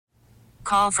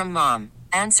call from mom.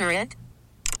 Answer it.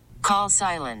 Call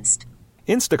silenced.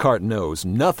 Instacart knows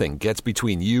nothing gets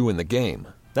between you and the game.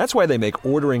 That's why they make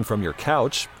ordering from your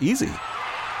couch easy.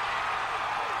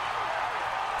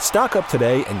 Stock up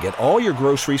today and get all your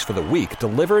groceries for the week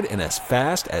delivered in as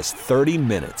fast as 30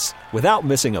 minutes without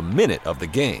missing a minute of the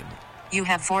game. You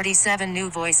have 47 new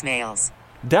voicemails.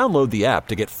 Download the app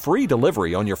to get free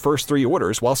delivery on your first 3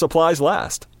 orders while supplies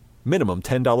last. Minimum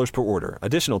 $10 per order.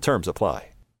 Additional terms apply.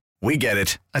 We get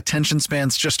it. Attention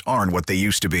spans just aren't what they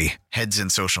used to be. Heads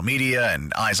in social media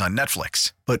and eyes on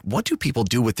Netflix. But what do people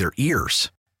do with their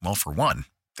ears? Well, for one,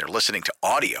 they're listening to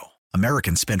audio.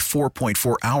 Americans spend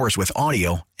 4.4 hours with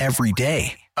audio every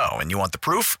day. Oh, and you want the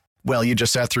proof? Well, you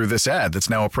just sat through this ad that's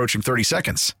now approaching 30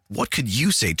 seconds. What could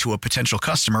you say to a potential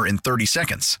customer in 30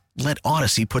 seconds? Let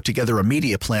Odyssey put together a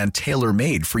media plan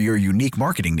tailor-made for your unique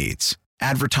marketing needs.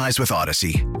 Advertise with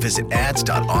Odyssey. Visit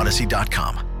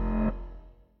ads.odyssey.com.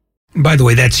 By the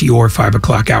way, that's your 5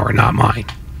 o'clock hour, not mine.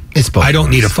 It's both. I don't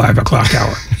need a 5 o'clock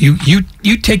hour.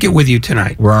 You take it with you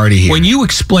tonight. We're already here. When you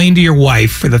explain to your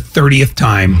wife for the 30th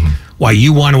time why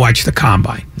you want to watch the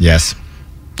Combine. Yes.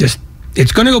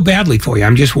 It's going to go badly for you.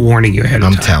 I'm just warning you ahead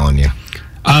of time. I'm telling you.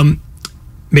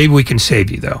 Maybe we can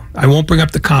save you, though. I won't bring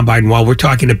up the Combine while we're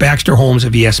talking to Baxter Holmes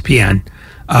of ESPN,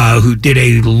 who did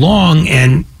a long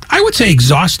and, I would say,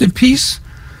 exhaustive piece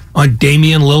on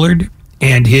Damian Lillard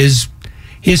and his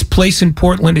place in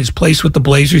Portland, his place with the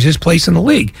Blazers, his place in the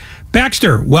league.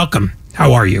 Baxter, welcome.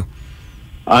 How are you?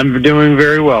 I'm doing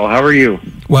very well. How are you?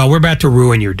 Well, we're about to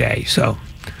ruin your day, so.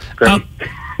 Great.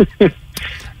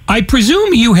 I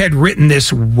presume you had written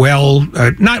this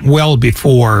not well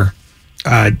before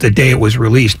the day it was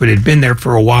released, but it had been there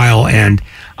for a while, and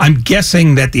I'm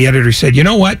guessing that the editor said, you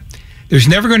know what? There's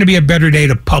never going to be a better day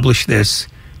to publish this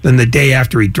than the day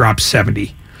after he dropped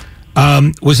 70.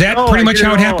 Was that pretty much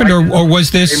how it happened, or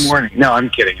was this? Morning. No, I'm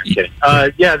kidding.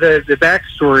 The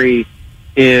backstory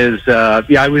is,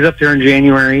 I was up there in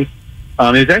January. It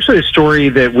was actually a story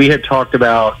that we had talked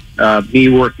about, me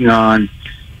working on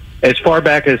as far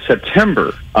back as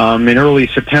September. In early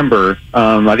September,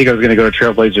 I think I was going to go to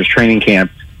Trailblazers training camp.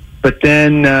 But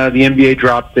then the NBA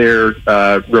dropped their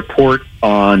report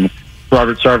on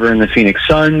Robert Sarver and the Phoenix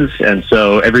Suns, and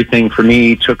so everything for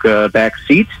me took a back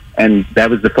seat. And that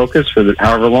was the focus for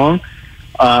however long.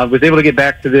 Was able to get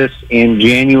back to this in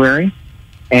January.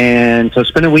 And so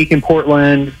spent a week in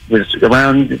Portland, was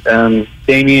around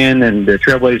Damian and the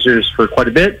Trailblazers for quite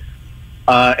a bit.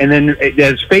 And then,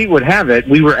 as fate would have it,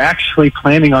 we were actually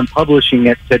planning on publishing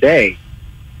it today,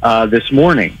 this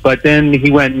morning. But then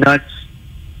he went nuts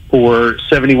for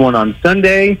 71 on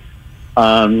Sunday.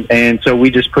 And so we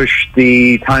just pushed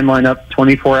the timeline up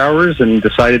 24 hours and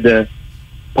decided to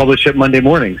publish it Monday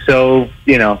morning. So,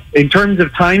 in terms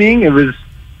of timing, it was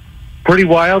pretty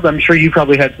wild. I'm sure you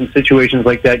probably had some situations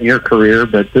like that in your career,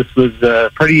 but this was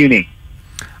pretty unique.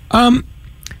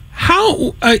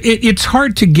 It's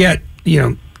hard to get,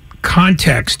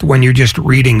 context when you're just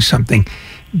reading something.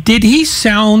 Did he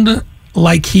sound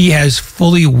like he has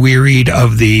fully wearied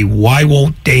of the why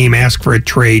won't Dame ask for a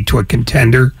trade to a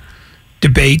contender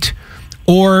debate?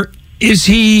 Or is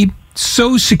he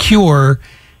so secure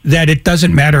that it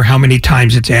doesn't matter how many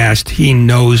times it's asked, he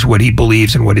knows what he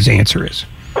believes and what his answer is?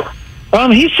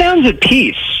 He sounds at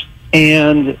peace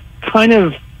and kind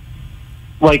of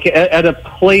like at a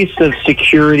place of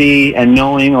security and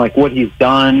knowing like what he's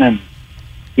done and,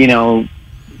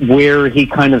 where he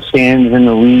kind of stands in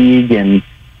the league and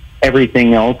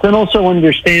everything else. And also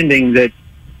understanding that,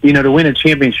 to win a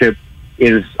championship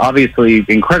is obviously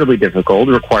incredibly difficult.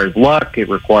 It requires luck. It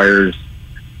requires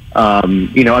a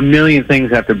million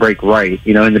things have to break right.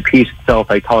 In the piece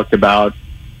itself, I talked about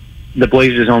the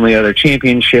Blazers' only other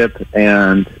championship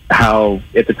and how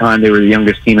at the time they were the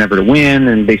youngest team ever to win,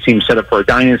 and they seemed set up for a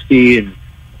dynasty and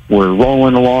were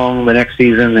rolling along the next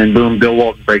season. And boom, Bill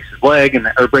Walton breaks his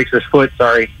foot.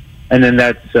 And then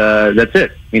that's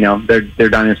it. Their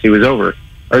dynasty was over,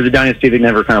 or the dynasty that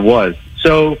never kind of was.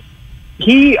 So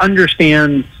he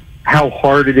understands how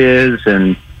hard it is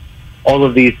and all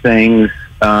of these things.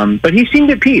 But he seemed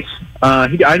at peace. I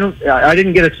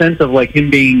didn't get a sense of like him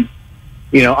being,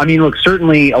 look,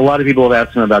 certainly a lot of people have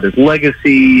asked him about his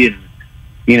legacy and,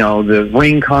 the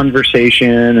ring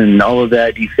conversation and all of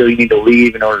that. Do you feel you need to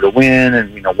leave in order to win?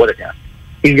 And, what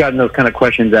he's gotten those kind of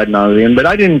questions ad nauseum, but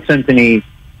I didn't sense any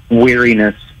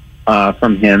weariness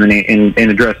from him in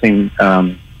addressing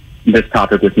this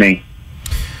topic with me.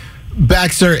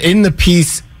 Baxter, in the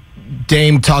piece,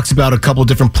 Dame talks about a couple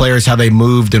different players, how they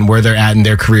moved and where they're at in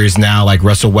their careers now, like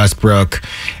Russell Westbrook,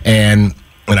 and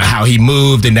how he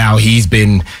moved and now he's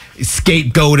been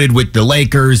scapegoated with the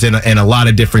Lakers and a lot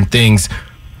of different things,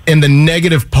 and the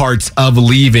negative parts of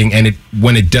leaving and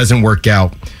when it doesn't work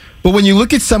out. But when you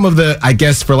look at some of the, I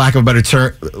guess, for lack of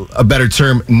a better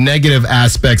term, negative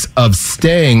aspects of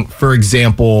staying, for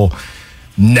example,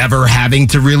 never having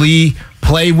to really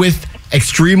play with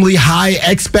extremely high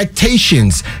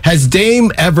expectations. Has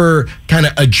Dame ever kind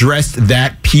of addressed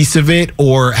that piece of it,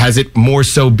 or has it more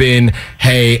so been,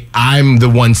 hey, I'm the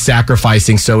one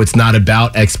sacrificing, so it's not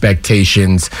about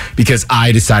expectations because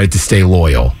I decided to stay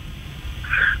loyal?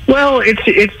 Well,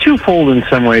 it's twofold in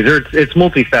some ways, or it's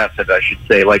multifaceted, I should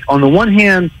say. Like, on the one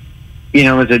hand, as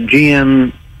a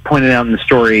GM pointed out in the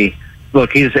story,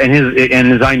 look,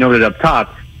 and as I noted up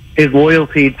top, his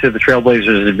loyalty to the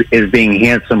Trailblazers is being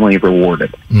handsomely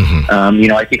rewarded.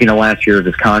 Mm-hmm. I think in the last year of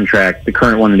his contract, the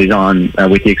current one that he's on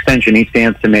with the extension, he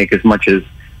stands to make as much as,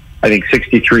 I think,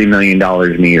 $63 million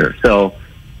in a year. So,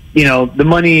 the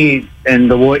money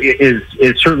and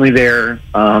is certainly there.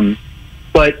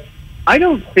 But I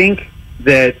don't think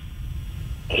that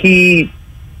he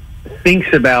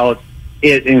thinks about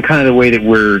it in kind of the way that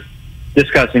we're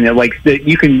discussing it, like that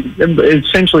you can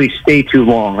essentially stay too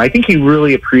long. I think he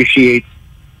really appreciates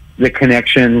the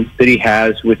connection that he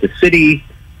has with the city,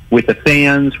 with the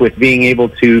fans, with being able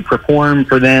to perform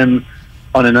for them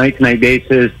on a night-to-night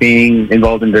basis, being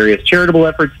involved in various charitable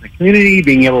efforts in the community,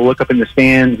 being able to look up in the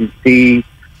stands and see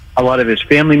a lot of his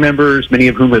family members, many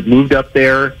of whom have moved up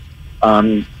there,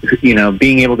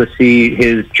 being able to see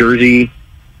his jersey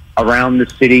around the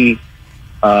city,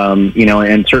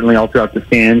 and certainly all throughout the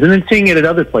stands, and then seeing it at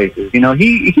other places.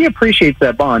 He appreciates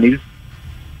that bond.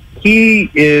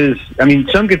 He is,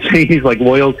 some could say he's like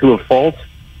loyal to a fault,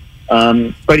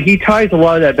 but he ties a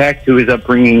lot of that back to his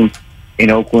upbringing in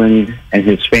Oakland and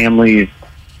his family's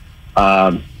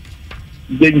kind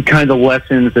of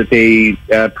lessons that they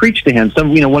preach to him.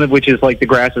 Some, one of which is like the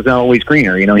grass is not always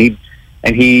greener.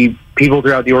 People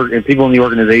throughout people in the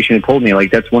organization have told me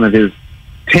like that's one of his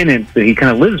tenets that he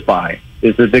kind of lives by,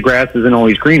 is that the grass isn't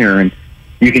always greener, and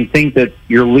you can think that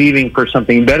you're leaving for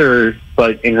something better,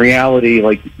 but in reality,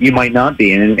 like, you might not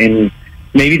be, and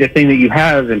maybe the thing that you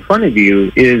have in front of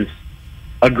you is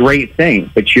a great thing,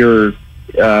 but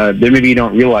maybe you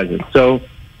don't realize it. So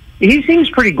he seems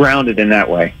pretty grounded in that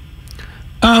way.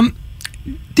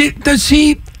 Does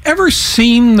he ever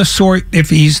seem the sort, if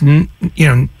he's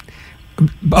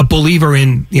a believer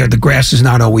in the grass is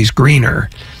not always greener,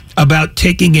 about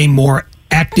taking a more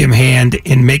active hand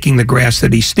in making the grass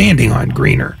that he's standing on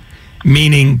greener,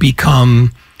 meaning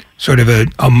become sort of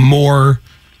a more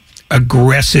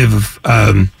aggressive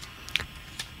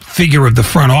figure of the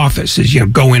front office, is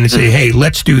go in and say, hey,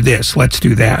 let's do this, let's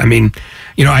do that.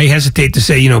 I hesitate to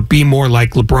say be more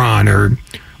like LeBron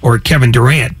or Kevin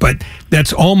Durant, but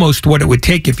that's almost what it would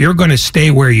take if you're going to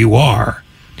stay where you are.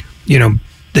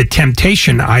 The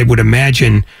temptation, I would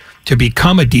imagine, to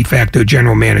become a de facto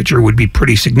general manager would be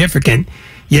pretty significant,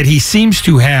 yet he seems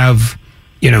to have,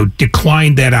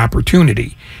 declined that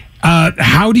opportunity.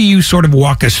 How do you sort of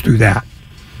walk us through that?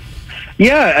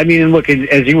 Yeah, look,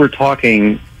 as you were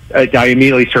talking, I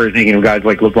immediately started thinking of guys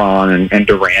like LeBron and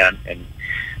Durant, and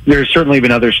there's certainly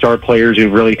been other star players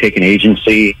who've really taken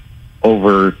agency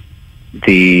over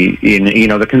the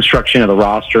construction of the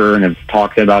roster and have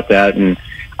talked about that, and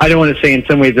I don't want to say in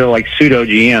some ways they're like pseudo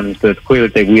GMs, but it's clear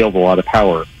that they wield a lot of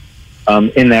power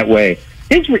in that way.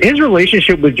 His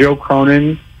relationship with Joe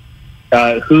Cronin,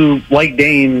 who, like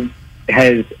Dame,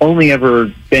 has only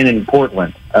ever been in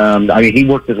Portland. He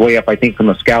worked his way up, I think, from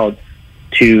a scout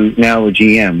to now a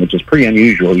GM, which is pretty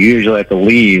unusual. You usually have to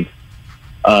leave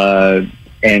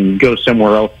and go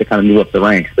somewhere else to kind of move up the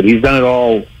ranks. But he's done it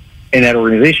all in that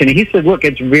organization. And he said, look,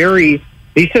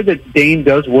 he said that Dame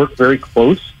does work very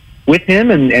close with him,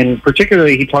 and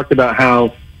particularly he talked about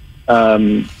how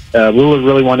Lillard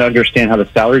really wanted to understand how the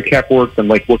salary cap worked and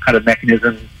like what kind of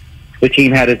mechanisms the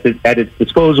team had at its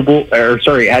disposal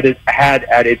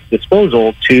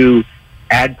to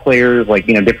add players, like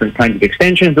different kinds of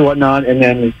extensions and whatnot. And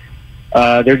then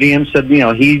their GM said,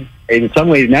 he in some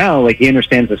ways now, like, he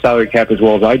understands the salary cap as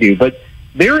well as I do, but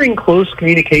they're in close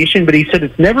communication. But he said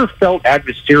it's never felt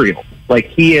adversarial. Like,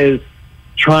 he is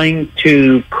trying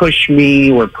to push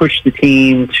me or push the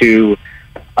team to,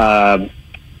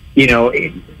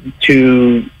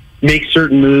 to make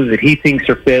certain moves that he thinks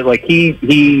are fit. Like,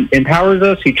 he empowers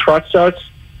us. He trusts us.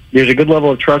 There's a good level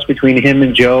of trust between him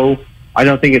and Joe. I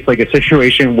don't think it's like a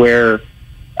situation where,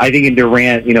 I think in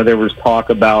Durant, there was talk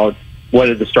about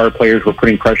whether the star players were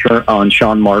putting pressure on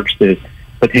Sean Marks to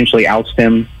potentially oust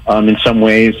him in some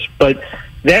ways. But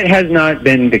that has not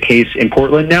been the case in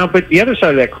Portland now. But the other side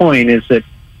of that coin is that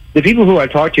the people who I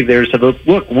talked to there said,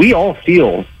 look, we all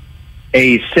feel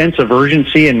a sense of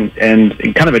urgency and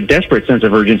kind of a desperate sense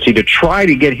of urgency to try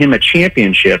to get him a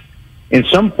championship in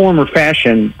some form or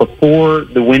fashion before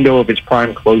the window of his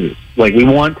prime closes. Like, we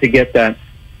want to get that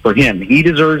for him. He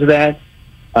deserves that.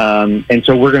 And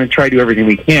so we're going to try to do everything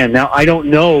we can. Now, I don't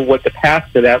know what the path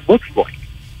to that looks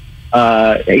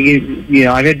like. You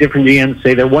know, I've had different GMs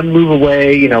say they're one move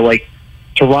away. You know, like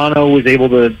Toronto was able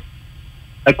to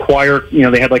acquire, you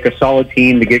know, they had like a solid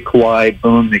team to get Kawhi,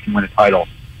 boom, they can win a title.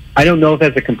 I don't know if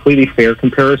that's a completely fair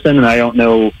comparison, and I don't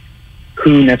know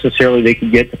who necessarily they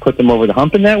could get to put them over the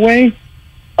hump in that way.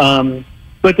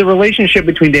 But the relationship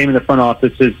between Dame and the front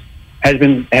office has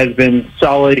been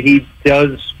solid. He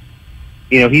does,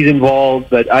 you know, he's involved,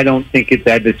 but I don't think it's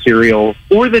adversarial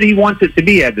or that he wants it to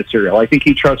be adversarial. I think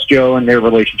he trusts Joe, and their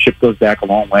relationship goes back a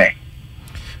long way.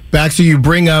 Baxter, you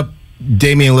bring up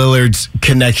Damian Lillard's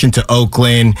connection to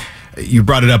Oakland. You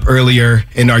brought it up earlier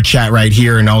in our chat right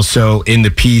here and also in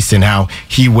the piece, and how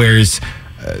he wears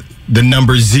the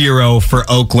number 0 for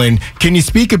Oakland. Can you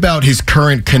speak about his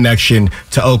current connection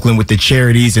to Oakland with the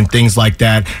charities and things like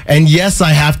that? And yes,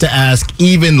 I have to ask,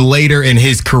 even later in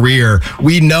his career,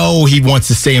 we know he wants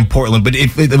to stay in Portland, but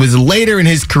if it was later in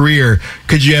his career,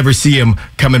 could you ever see him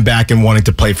coming back and wanting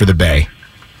to play for the Bay?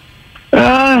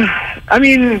 I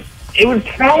mean, it would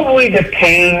probably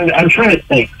depend. I'm trying to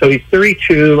think. So he's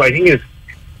 32. I think his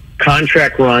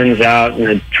contract runs out in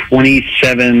the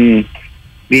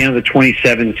the end of the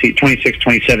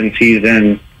 26-27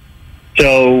 season.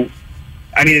 So,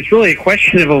 I mean, it's really a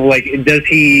question of like, does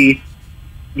he,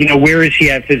 you know, where is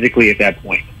he at physically at that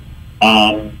point?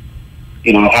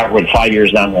 You know, however, 5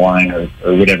 years down the line or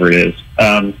whatever it is.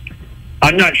 I'm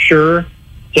not sure.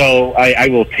 So I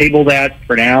will table that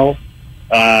for now.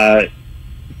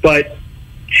 But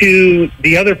to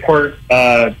the other part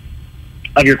of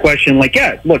your question, like,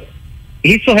 yeah, look,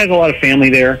 he still has a lot of family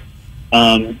there.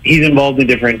 He's involved in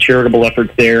different charitable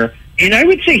efforts there. And I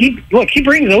would say he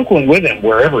brings Oakland with him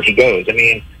wherever he goes. I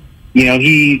mean, you know,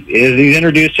 he's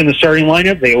introduced in the starting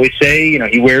lineup. They always say, you know,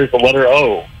 he wears the letter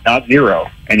O, not 0.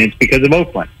 And it's because of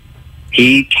Oakland.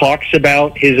 He talks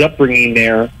about his upbringing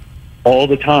there all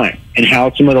the time and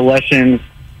how some of the lessons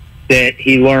that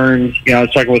he learned, you know, I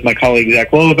was talking with my colleague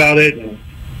Zach Lowe about it, and,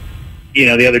 you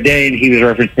know, the other day, and he was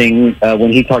referencing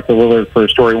when he talked to Lillard for a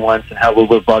story once, and how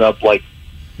Lillard brought up, like,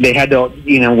 they had to,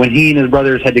 you know, when he and his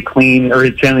brothers had to clean, or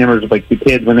his family members, like the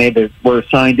kids, when they were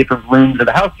assigned different rooms of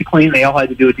the house to clean, they all had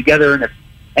to do it together, and if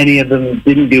any of them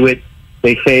didn't do it,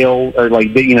 they failed, or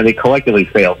like, they collectively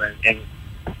failed, and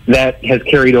that has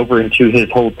carried over into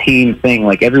his whole team thing.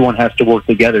 Like, everyone has to work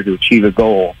together to achieve a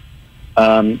goal.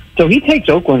 So he takes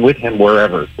Oakland with him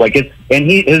wherever. Like,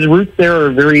 his roots there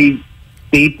are very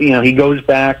deep. You know, he goes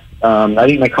back. I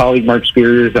think my colleague Mark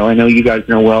Spears, who I know you guys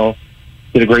know well,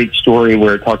 did a great story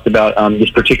where it talked about this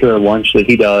particular lunch that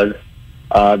he does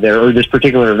there, or this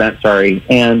particular event. Sorry,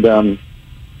 and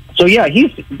so yeah,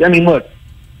 look,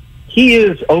 he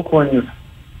is Oakland's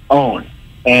own,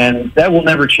 and that will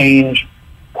never change.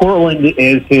 Portland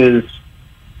is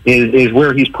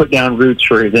where he's put down roots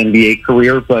for his NBA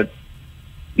career, but,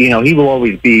 you know, he will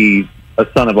always be a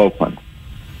son of Oakland.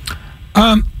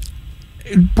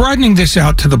 Broadening this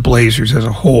out to the Blazers as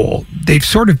a whole, they've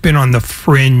sort of been on the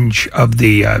fringe of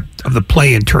the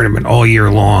play-in tournament all year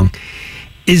long.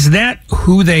 Is that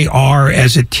who they are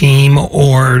as a team,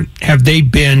 or have they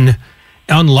been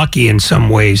unlucky in some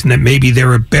ways, and that maybe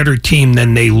they're a better team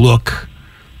than they look?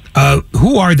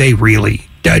 Who are they really?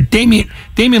 Damian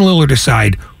Lillard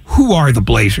aside, who are the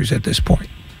Blazers at this point?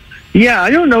 Yeah, I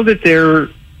don't know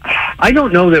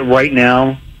that right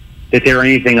now that they're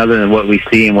anything other than what we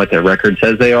see and what their record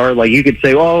says they are. Like, you could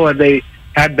say, oh, have they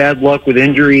had bad luck with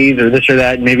injuries or this or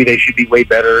that, and maybe they should be way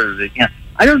better.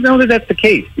 I don't know that that's the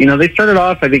case. You know, they started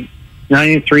off, I think,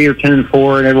 9-3 or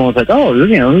 10-4, and everyone was like, oh,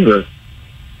 you know, this is a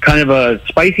kind of a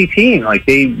spicy team. Like,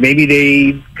 maybe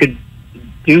they could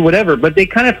do whatever, but they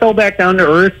kind of fell back down to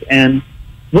earth. And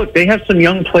look, they have some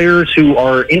young players who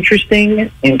are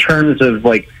interesting in terms of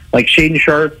like Shaedon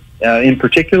Sharpe in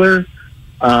particular.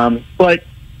 But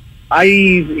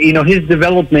his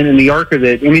development in the arc of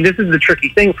it, I mean, this is the tricky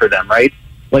thing for them, right?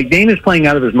 Like, Dame is playing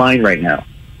out of his mind right now.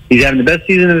 He's having the best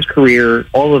season of his career,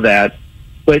 all of that.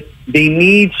 But they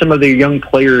need some of their young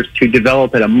players to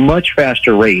develop at a much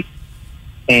faster rate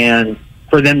and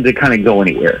for them to kind of go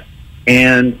anywhere.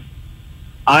 And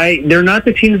they're not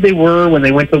the teams they were when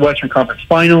they went to the Western Conference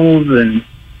Finals and,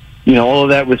 you know, all of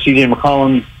that with CJ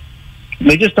McCollum.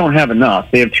 They just don't have enough.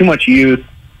 They have too much youth,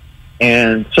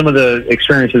 and some of the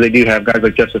experiences they do have, guys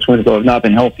like Justice Winslow, have not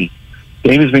been healthy.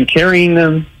 Dame has been carrying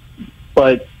them,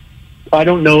 but I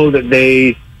don't know that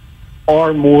they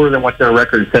are more than what their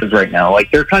record says right now.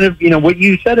 Like, they're kind of, what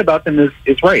you said about them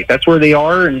is right. That's where they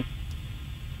are, and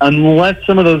unless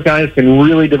some of those guys can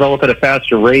really develop at a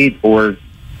faster rate, or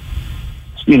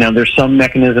there's some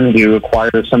mechanism to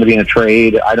acquire somebody in a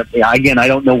trade. I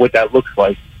don't know what that looks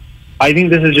like. I think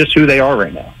this is just who they are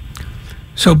right now.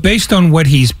 So based on what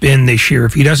he's been this year,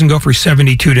 if he doesn't go for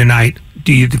 72 tonight,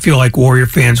 do you feel like Warrior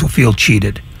fans will feel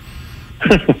cheated?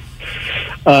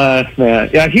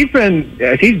 Yeah, he's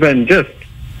been just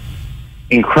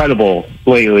incredible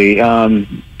lately. He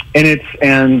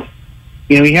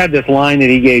had this line that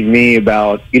he gave me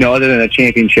about, other than a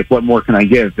championship, what more can I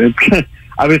give?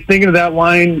 I was thinking of that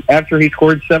line after he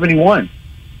scored 71.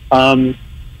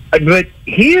 But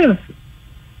he is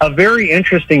a very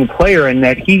interesting player in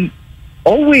that he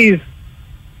always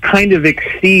kind of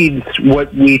exceeds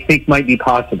what we think might be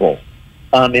possible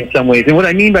in some ways. And what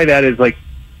I mean by that is, like,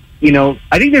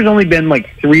 I think there's only been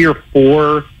like 3 or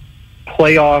 4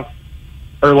 playoff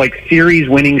or like series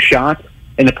winning shots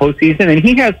in the postseason, and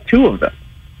he has 2 of them.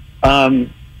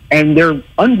 And they're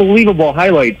unbelievable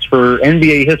highlights for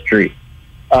NBA history.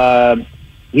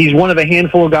 He's one of a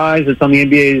handful of guys that's on the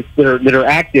NBA's that are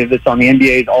active. That's on the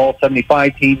NBA's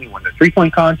All-75 team. He won the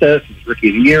 3-point contest. He's Rookie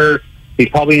of the Year. He's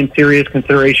probably in serious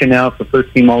consideration now for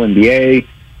first-team All-NBA.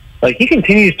 Like, he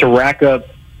continues to rack up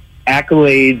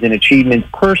accolades and achievements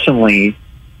personally,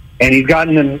 and he's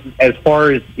gotten them as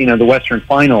far as the Western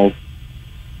Finals.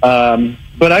 But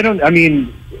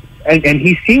and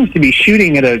he seems to be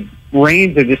shooting at a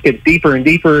range that just gets deeper and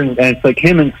deeper, and it's like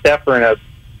him and Steph are in a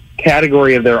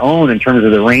category of their own in terms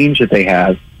of the range that they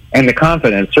have and the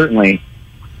confidence, certainly.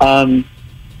 I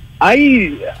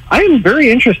am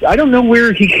very interested. I don't know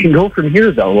where he can go from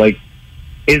here, though. Like,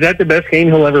 is that the best game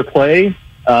he'll ever play?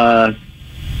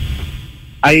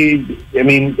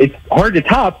 It's hard to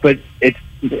top, but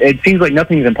it seems like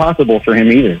nothing's impossible for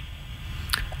him either.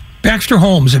 Baxter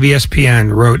Holmes of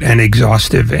ESPN wrote an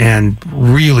exhaustive and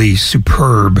really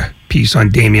superb piece on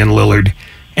Damian Lillard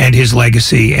and his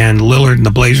legacy, and Lillard and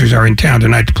the Blazers are in town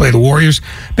tonight to play the Warriors.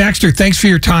 Baxter, thanks for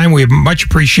your time. We much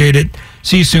appreciate it.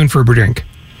 See you soon for a drink.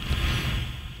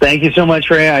 Thank you so much,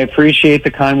 Ray. I appreciate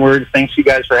the kind words. Thanks, you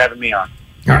guys, for having me on.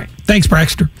 All right. Thanks,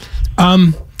 Baxter.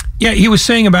 He was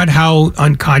saying about how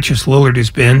unconscious Lillard has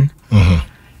been. Mm-hmm.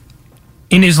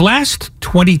 In his last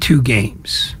 22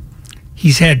 games,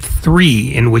 he's had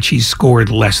 3 in which he's scored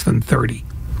less than 30.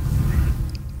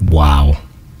 Wow.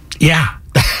 Yeah.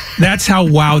 That's how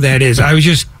wow that is. I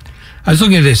was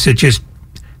looking at this. It just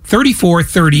 34,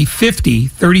 30, 50,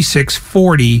 36,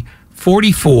 40,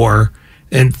 44,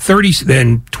 and 30,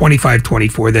 then 25,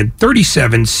 24, then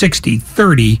 37, 60,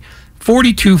 30,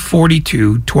 42,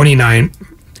 42, 29,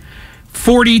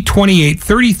 40, 28,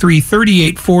 33,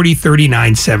 38, 40,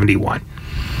 39, 71.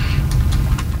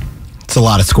 It's a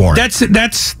lot of scoring. That's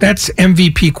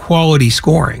MVP quality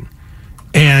scoring.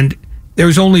 And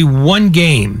there's only one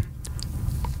game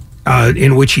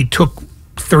in which he took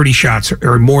 30 shots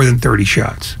or more than 30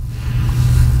 shots.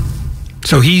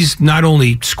 So he's not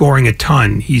only scoring a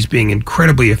ton, he's being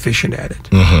incredibly efficient at it.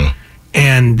 Mm-hmm.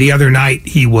 And the other night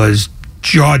he was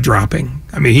jaw-dropping.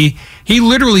 I mean, he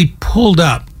literally pulled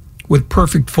up with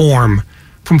perfect form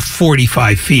from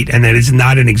 45 feet, and that is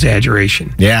not an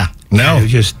exaggeration. Yeah, no. It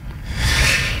was just...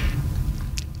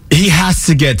 He has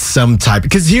to get some type...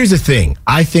 Because here's the thing.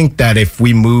 I think that if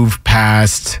we move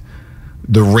past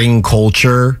the ring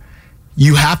culture,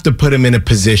 you have to put him in a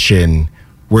position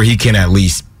where he can at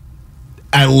least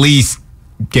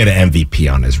get an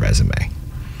MVP on his resume.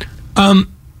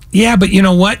 Yeah, but you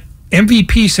know what?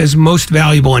 MVP says most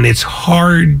valuable, and it's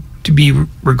hard to be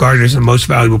regarded as the most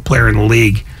valuable player in the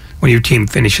league when your team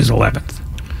finishes 11th.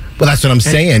 Well, that's what I'm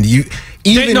saying.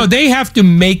 They have to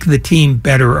make the team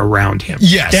better around him.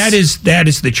 Yes. That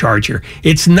is the charge here.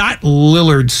 It's not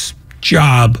Lillard's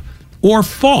job or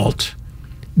fault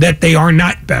that they are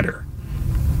not better.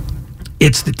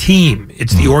 It's the team.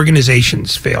 It's the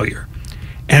organization's failure.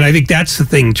 And I think that's the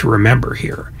thing to remember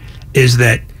here, is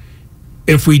that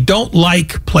if we don't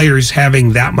like players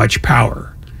having that much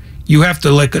power, you have to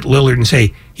look at Lillard and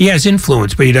say, he has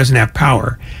influence, but he doesn't have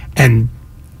power. And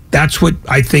that's what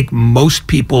I think most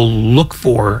people look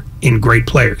for in great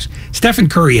players. Stephen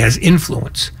Curry has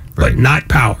influence, but not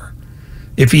power.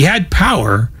 If he had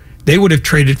power, they would have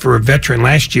traded for a veteran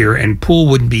last year, and Poole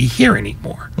wouldn't be here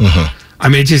anymore. Mm-hmm. I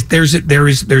mean,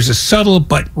 there's a subtle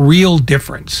but real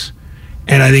difference.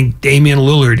 And I think Damian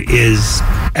Lillard is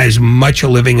as much a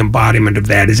living embodiment of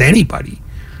that as anybody,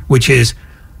 which is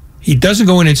he doesn't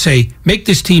go in and say, make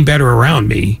this team better around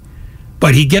me,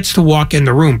 but he gets to walk in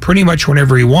the room pretty much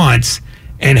whenever he wants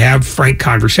and have frank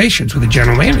conversations with the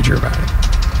general manager about it.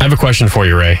 I have a question for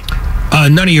you, Ray.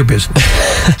 None of your business.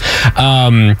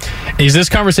 Is this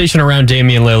conversation around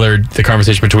Damian Lillard, the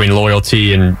conversation between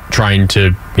loyalty and trying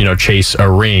to, chase a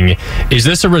ring, is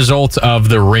this a result of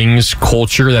the rings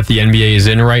culture that the NBA is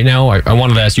in right now? I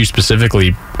wanted to ask you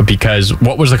specifically because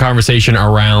what was the conversation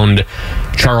around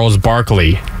Charles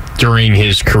Barkley during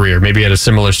his career, maybe at a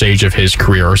similar stage of his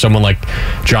career, or someone like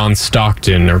John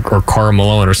Stockton or Karl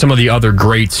Malone or some of the other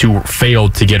greats who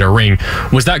failed to get a ring?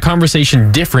 Was that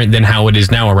conversation different than how it is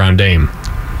now around Dame?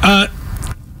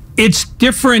 It's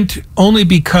different only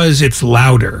because it's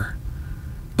louder.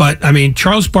 But,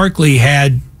 Charles Barkley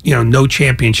had, no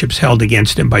championships held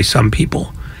against him by some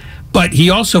people. But he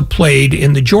also played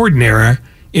in the Jordan era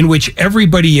in which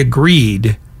everybody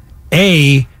agreed,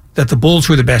 A, that the Bulls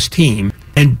were the best team,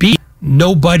 and B,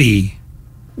 nobody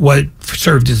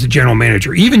served as the general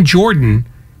manager. Even Jordan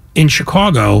in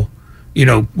Chicago,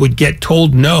 would get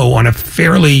told no on a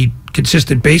fairly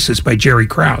consistent basis by Jerry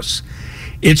Krause.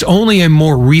 It's only a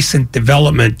more recent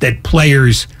development that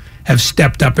players have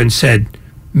stepped up and said,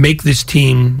 make this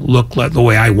team look like the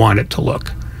way I want it to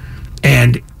look.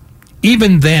 And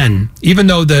even then, even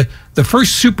though the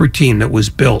first super team that was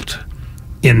built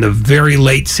in the very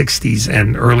late 60s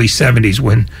and early 70s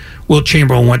when Wilt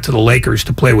Chamberlain went to the Lakers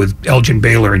to play with Elgin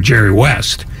Baylor and Jerry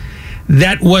West,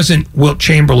 that wasn't Wilt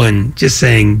Chamberlain just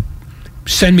saying,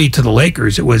 send me to the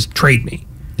Lakers. It was trade me.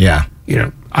 Yeah.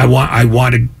 I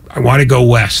want to go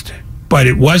west. But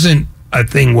it wasn't a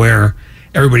thing where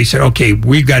everybody said, okay,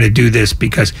 we've got to do this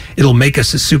because it'll make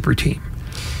us a super team.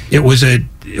 It was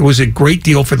a great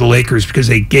deal for the Lakers because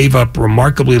they gave up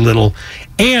remarkably little,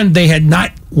 and they had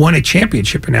not won a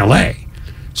championship in LA.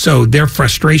 So their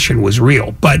frustration was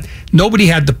real. But nobody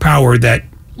had the power that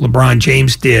LeBron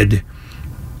James did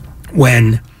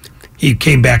when he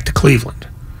came back to Cleveland.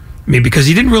 Because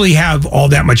he didn't really have all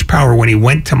that much power when he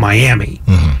went to Miami.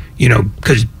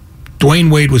 Because Dwayne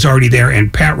Wade was already there,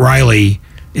 and Pat Riley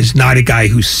is not a guy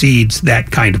who cedes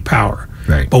that kind of power.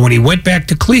 Right. But when he went back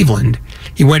to Cleveland,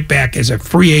 he went back as a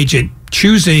free agent,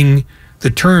 choosing the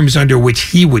terms under which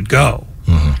he would go.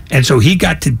 And so he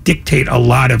got to dictate a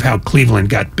lot of how Cleveland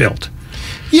got built.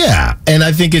 Yeah, and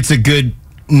I think it's a good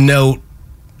note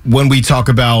when we talk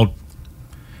about,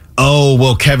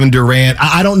 Kevin Durant.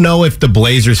 I don't know if the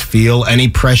Blazers feel any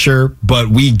pressure, but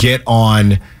we get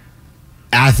on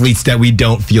athletes that we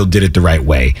don't feel did it the right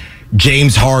way.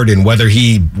 James Harden, whether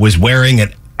he was wearing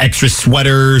extra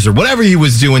sweaters or whatever he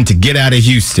was doing to get out of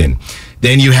Houston.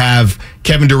 Then you have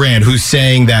Kevin Durant, who's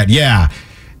saying that,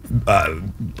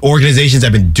 organizations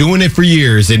have been doing it for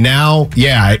years, and now,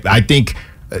 I think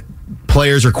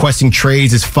players requesting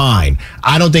trades is fine.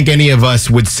 I don't think any of us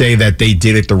would say that they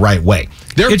did it the right way.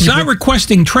 It's not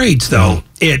requesting trades, though.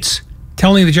 It's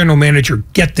telling the general manager,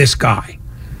 get this guy.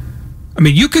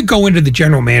 You could go into the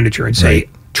general manager and say,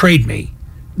 trade me.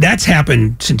 That's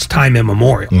happened since time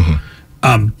immemorial.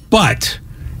 But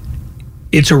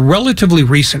it's a relatively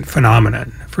recent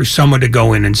phenomenon for someone to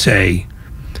go in and say,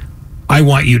 I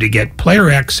want you to get player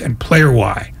X and player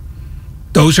Y.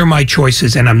 Those are my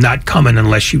choices, and I'm not coming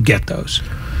unless you get those.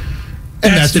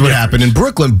 And that's what happened in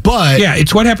Brooklyn. But yeah,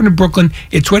 it's what happened in Brooklyn.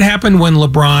 It's what happened when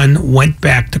LeBron went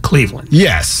back to Cleveland.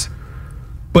 Yes.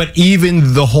 But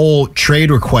even the whole trade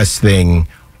request thing,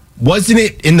 wasn't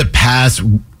it in the past,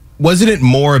 wasn't it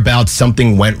more about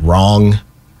something went wrong?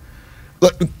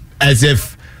 As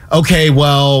if, okay,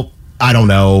 well, I don't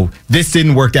know, this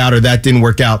didn't work out or that didn't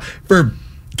work out. For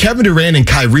Kevin Durant and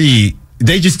Kyrie,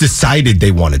 they just decided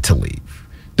they wanted to leave.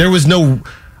 There was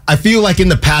I feel like in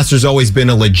the past there's always been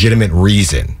a legitimate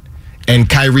reason. And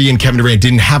Kyrie and Kevin Durant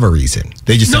didn't have a reason.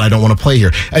 They just said, I don't want to play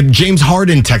here. And James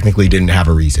Harden technically didn't have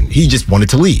a reason. He just wanted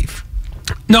to leave.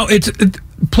 No,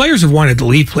 players have wanted to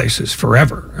leave places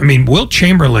forever. Wilt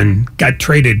Chamberlain got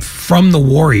traded from the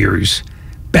Warriors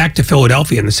back to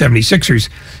Philadelphia in the 76ers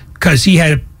because he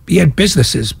had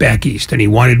businesses back east and he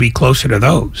wanted to be closer to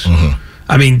those.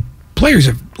 Players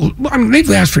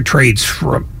they've asked for trades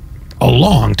for a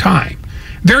long time.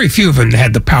 Very few of them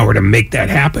had the power to make that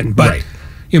happen. But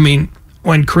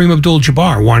when Kareem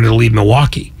Abdul-Jabbar wanted to leave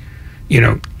Milwaukee,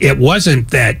 it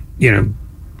wasn't that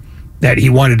that he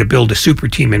wanted to build a super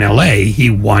team in LA.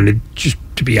 He wanted just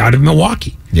to be out of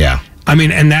Milwaukee. Yeah.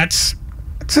 And that's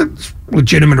a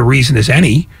legitimate a reason as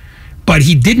any, but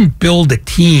he didn't build a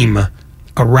team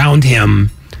around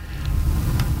him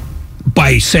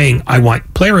by saying, I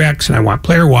want player X and I want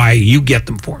player Y, you get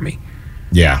them for me.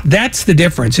 Yeah. That's the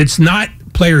difference. It's not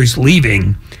players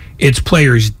leaving, it's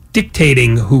players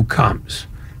dictating who comes.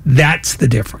 That's the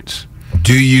difference.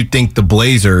 Do you think the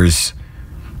Blazers,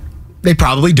 they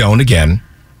probably don't again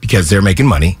because they're making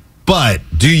money, but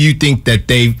do you think that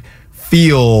they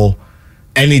feel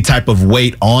any type of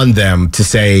weight on them to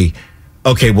say,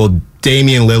 okay, well,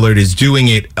 Damian Lillard is doing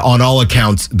it on all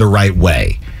accounts the right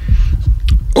way.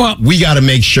 Well, we got to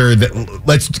make sure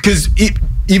that because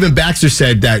even Baxter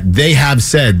said that they have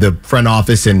said, the front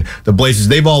office and the Blazers,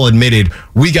 they've all admitted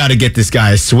we got to get this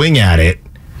guy a swing at it.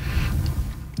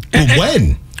 But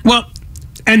when? Well,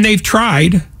 and they've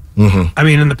tried. Mm-hmm. I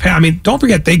mean, in the past, don't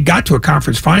forget they got to a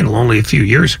conference final only a few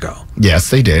years ago. Yes,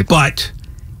 they did. But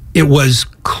it was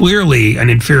clearly an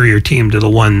inferior team to the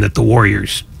one that the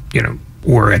Warriors,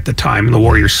 were at the time, and the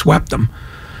Warriors swept them.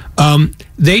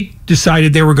 They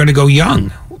decided they were going to go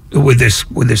young with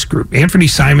this group. Anthony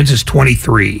Simons is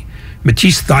 23.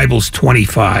 Matisse Thybulle's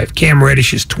 25. Cam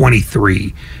Reddish is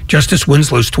 23. Justice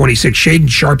Winslow's 26. Shaedon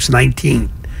Sharp's 19.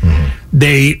 Mm-hmm.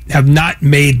 They have not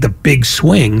made the big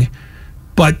swing,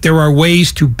 but there are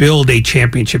ways to build a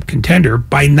championship contender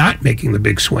by not making the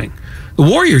big swing. The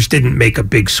Warriors didn't make a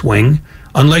big swing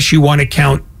unless you want to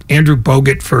count Andrew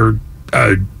Bogut for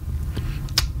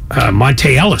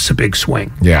Monte Ellis a big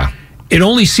swing. Yeah. It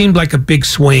only seemed like a big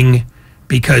swing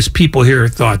because people here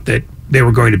thought that they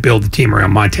were going to build the team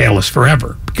around Monte Ellis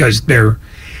forever because their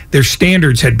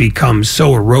standards had become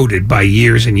so eroded by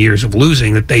years and years of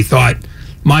losing that they thought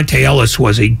Monte Ellis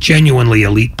was a genuinely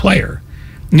elite player.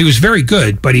 And he was very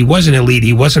good, but he wasn't elite.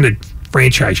 He wasn't a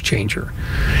franchise changer.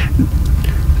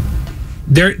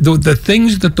 The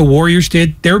things that the Warriors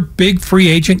did, their big free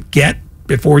agent get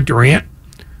before Durant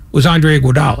was Andre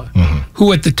Iguodala,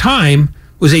 who at the time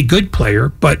was a good player,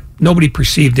 but nobody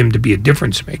perceived him to be a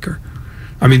difference maker.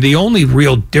 I mean, the only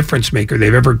real difference maker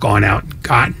they've ever gone out and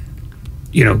gotten,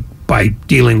 by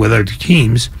dealing with other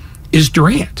teams is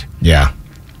Durant. Yeah.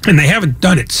 And they haven't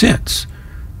done it since.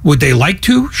 Would they like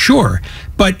to? Sure.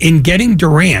 But in getting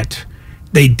Durant,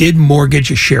 they did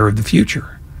mortgage a share of the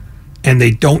future. And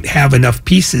they don't have enough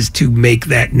pieces to make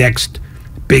that next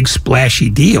big splashy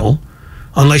deal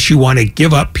unless you want to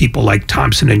give up people like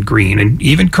Thompson and Green and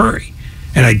even Curry.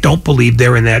 And I don't believe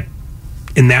they're in that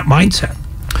mindset.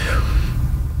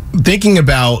 Thinking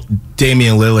about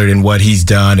Damian Lillard and what he's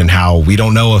done and how we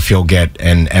don't know if he'll get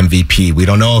an MVP, we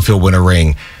don't know if he'll win a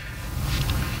ring.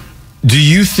 Do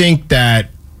you think that,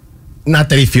 not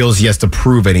that he feels he has to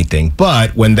prove anything,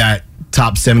 but when that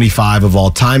top 75 of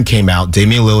all time came out,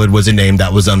 Damian Lillard was a name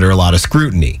that was under a lot of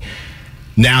scrutiny.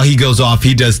 Now he goes off,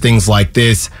 he does things like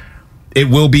this. It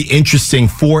will be interesting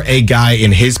for a guy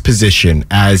in his position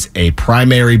as a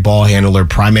primary ball handler,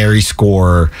 primary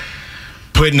scorer,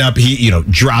 putting up, he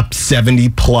dropped 70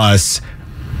 plus,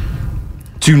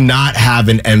 to not have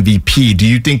an MVP. Do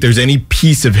you think there's any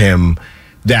piece of him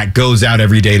that goes out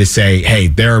every day to say, hey,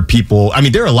 there are people,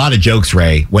 there are a lot of jokes,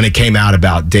 Ray, when it came out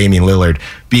about Damian Lillard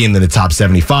being in the top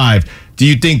 75. Do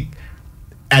you think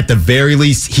at the very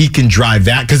least he can drive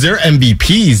that? Because there are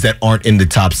MVPs that aren't in the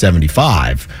top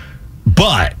 75.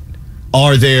 But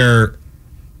are there,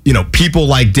 people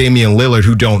like Damian Lillard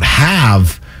who don't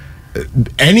have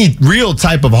any real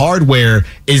type of hardware?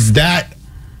 Is that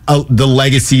the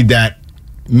legacy that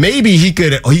maybe he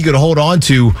could hold on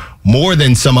to more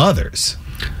than some others?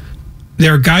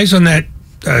 There are guys on that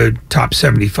top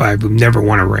 75 who never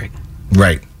won a ring.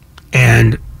 Right.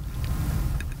 And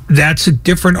that's a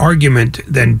different argument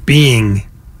than being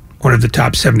one of the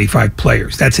top 75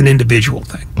 players. That's an individual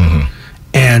thing. Mm-hmm.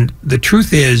 And the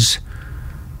truth is,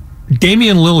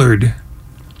 Damian Lillard,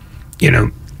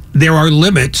 there are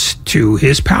limits to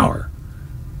his power.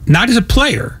 Not as a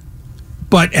player,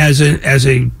 but as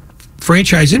a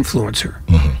franchise influencer.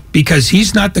 Mm-hmm. Because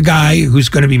he's not the guy who's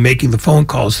going to be making the phone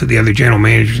calls to the other general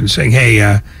managers and saying,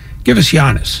 hey, give us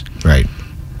Giannis. Right.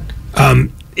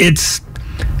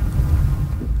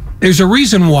 There's a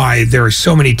reason why there are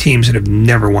so many teams that have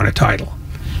never won a title.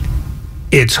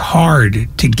 It's hard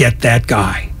to get that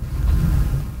guy.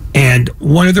 And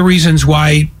one of the reasons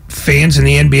why fans in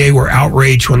the NBA were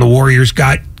outraged when the Warriors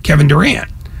got Kevin Durant,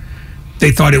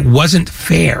 they thought it wasn't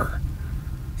fair.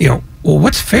 Well,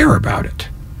 what's fair about it?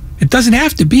 It doesn't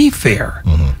have to be fair.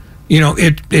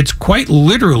 Mm-hmm. It's quite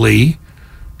literally,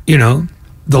 the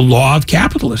law of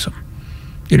capitalism.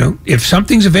 If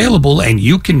something's available and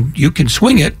you can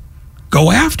swing it,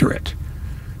 go after it.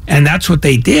 And that's what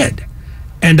they did.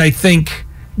 And I think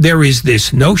there is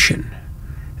this notion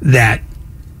that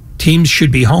teams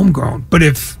should be homegrown. But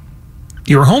if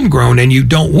you're homegrown and you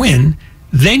don't win,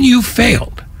 then you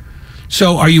failed.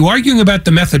 So are you arguing about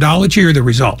the methodology or the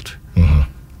result?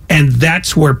 Mm-hmm. And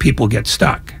that's where people get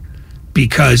stuck.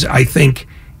 Because I think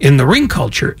in the ring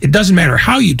culture, it doesn't matter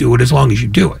how you do it as long as you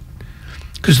do it.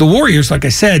 Because the Warriors, like I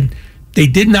said, they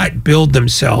did not build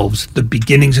themselves the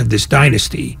beginnings of this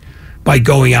dynasty by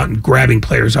going out and grabbing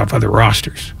players off other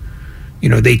rosters.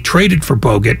 They traded for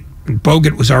Bogut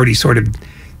Bogut was already sort of,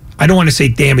 I don't want to say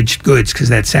damaged goods because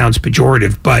that sounds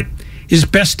pejorative, but his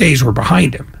best days were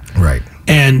behind him. Right.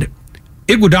 And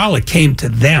Iguodala came to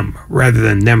them rather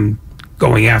than them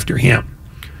going after him.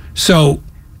 So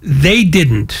they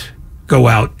didn't go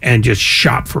out and just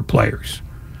shop for players.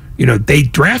 They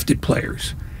drafted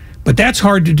players. But that's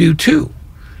hard to do too.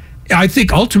 I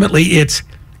think ultimately it's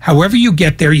however you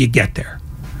get there, you get there.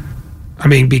 I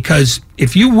mean, because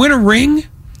if you win a ring,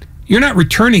 you're not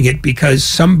returning it because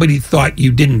somebody thought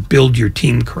you didn't build your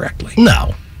team correctly.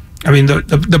 No. I mean,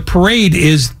 the parade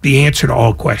is the answer to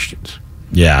all questions.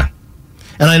 Yeah.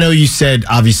 And I know you said,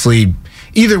 obviously,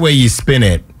 either way you spin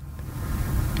it,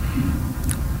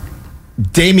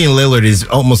 Damian Lillard is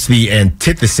almost the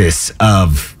antithesis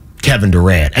of Kevin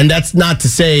Durant. And that's not to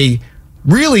say,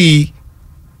 really,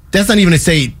 that's not even to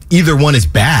say either one is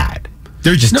bad.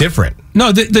 They're just different.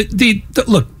 No,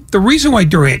 look, the reason why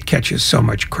Durant catches so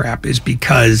much crap is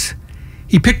because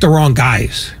he picked the wrong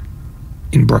guys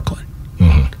in Brooklyn.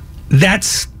 Mm-hmm.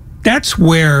 That's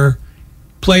where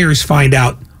players find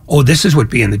out, oh, this is what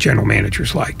being the general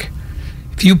manager's like.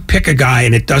 If you pick a guy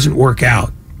and it doesn't work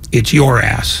out, it's your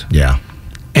ass. Yeah.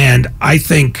 And I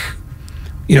think,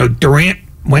 Durant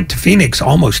went to Phoenix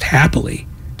almost happily.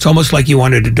 It's almost like he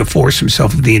wanted to divorce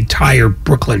himself of the entire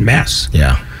Brooklyn mess.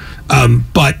 Yeah.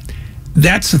 But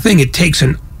that's the thing. It takes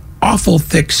an awful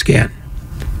thick skin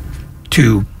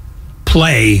to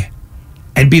play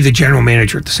and be the general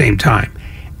manager at the same time.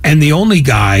 And the only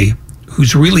guy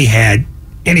who's really had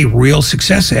any real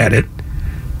success at it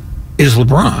is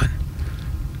LeBron,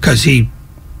 because he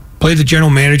played the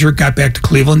general manager, got back to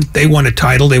Cleveland. They won a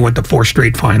title. They went to 4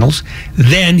 straight finals.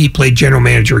 Then he played general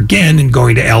manager again and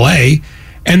going to L.A.,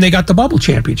 and they got the bubble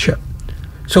championship.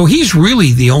 So he's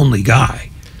really the only guy.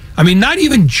 I mean, not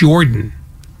even Jordan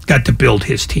got to build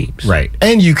his teams. Right.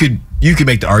 And you could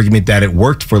make the argument that it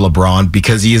worked for LeBron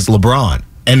because he is LeBron.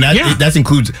 And that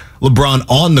includes LeBron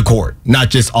on the court, not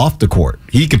just off the court.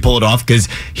 He could pull it off because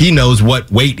he knows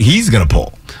what weight he's going to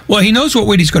pull. Well, he knows what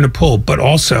weight he's going to pull, but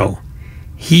also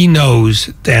he knows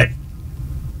that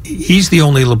he's the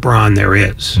only LeBron there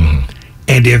is. Mm-hmm.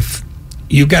 And if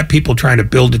you've got people trying to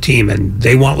build a team and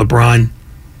they want LeBron,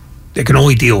 they can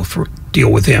only deal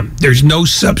with him. There's no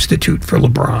substitute for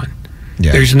LeBron.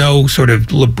 Yeah. There's no sort of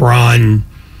LeBron,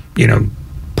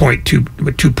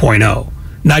 2.0.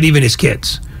 Not even his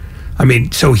kids. I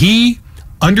mean, so he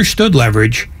understood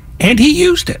leverage and he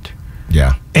used it.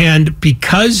 Yeah. And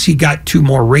because he got 2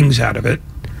 more rings out of it,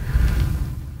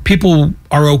 people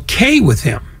are okay with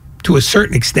him to a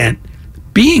certain extent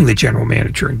being the general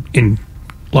manager in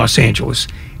Los Angeles,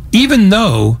 even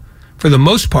though for the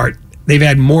most part they've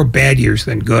had more bad years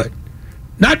than good.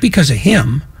 Not because of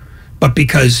him, but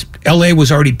because LA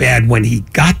was already bad when he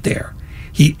got there.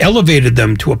 He elevated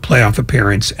them to a playoff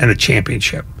appearance and a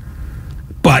championship.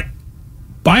 But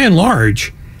by and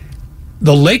large,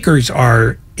 the Lakers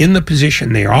are in the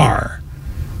position they are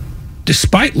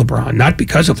despite LeBron, not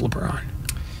because of LeBron.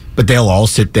 But they'll all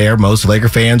sit there. Most Laker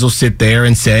fans will sit there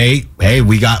and say, hey,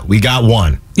 we got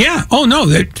one. Yeah. Oh, no.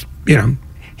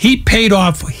 He paid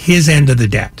off his end of the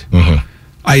debt. Mm-hmm.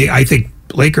 I think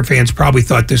Laker fans probably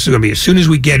thought this was going to be, as soon as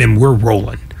we get him, we're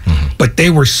rolling. Mm-hmm. But they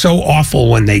were so awful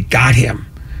when they got him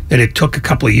that it took a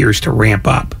couple of years to ramp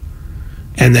up.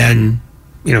 And then,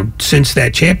 since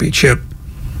that championship,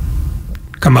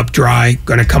 going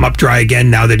to come up dry again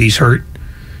now that he's hurt.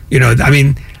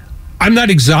 I'm not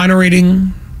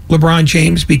exonerating LeBron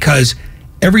James because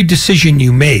every decision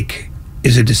you make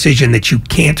is a decision that you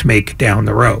can't make down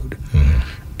the road. Mm-hmm.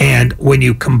 And when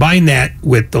you combine that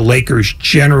with the Lakers'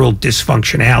 general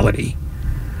dysfunctionality,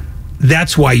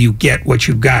 that's why you get what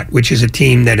you've got, which is a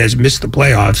team that has missed the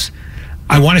playoffs,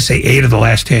 I want to say 8 of the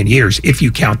last 10 years, if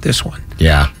you count this one.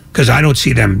 Yeah. Because I don't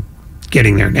see them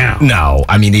getting there now. No.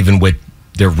 I mean, even with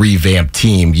their revamped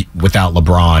team without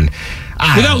LeBron.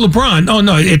 Without LeBron, oh,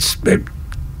 no,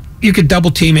 you could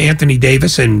double team Anthony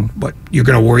Davis and what, you're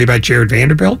going to worry about Jared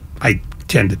Vanderbilt? I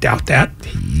tend to doubt that.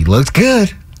 He looks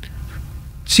good.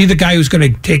 See the guy who's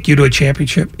going to take you to a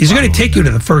championship? He's going to take you to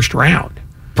the first round.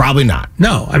 Probably not.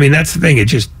 No, I mean, that's the thing. It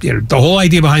just, the whole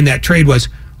idea behind that trade was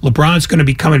LeBron's going to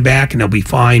be coming back and he'll be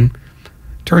fine.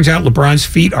 Turns out LeBron's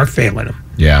feet are failing him.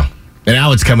 Yeah. And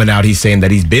now it's coming out, he's saying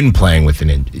that he's been playing with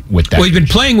that. Well, he's been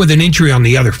playing with an injury on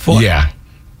the other foot. Yeah.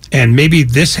 And maybe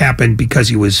this happened because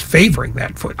he was favoring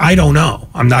that foot. I don't know.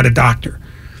 I'm not a doctor.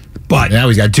 But now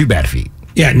he's got 2 bad feet.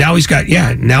 Yeah, now he's got,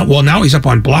 now he's up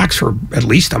on blocks for at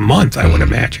least a month, I would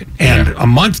imagine. And a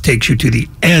month takes you to the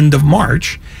end of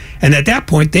March. And at that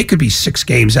point, they could be 6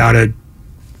 games out of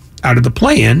the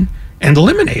play-in and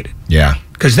eliminated. Yeah.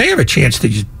 Because they have a chance to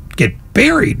just get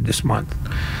buried this month.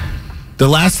 The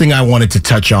last thing I wanted to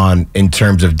touch on in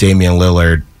terms of Damian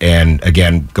Lillard, and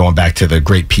again, going back to the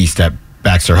great piece that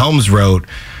Baxter Holmes wrote,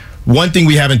 one thing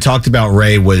we haven't talked about,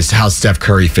 Ray, was how Steph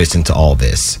Curry fits into all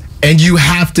this. And you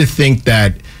have to think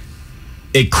that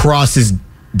it crosses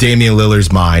Damian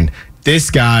Lillard's mind.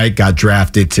 This guy got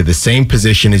drafted to the same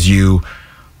position as you,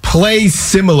 plays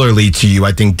similarly to you.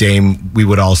 I think Dame, we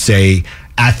would all say,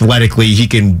 athletically, he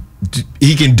can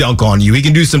dunk on you. He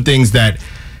can do some things that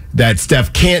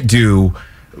Steph can't do.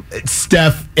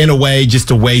 Steph, in a way, just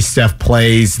the way Steph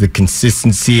plays, the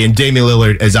consistency, and Damian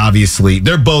Lillard is obviously,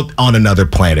 they're both on another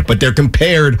planet, but they're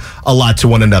compared a lot to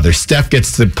one another. Steph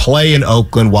gets to play in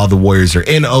Oakland while the Warriors are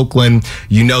in Oakland.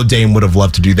 You know Dame would have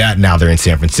loved to do that. Now they're in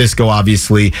San Francisco,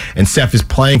 obviously, and Steph is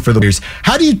playing for the Warriors.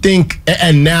 How do you think,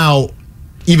 and now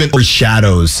even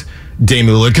overshadows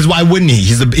Damian Lillard, because why wouldn't he?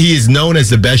 He is known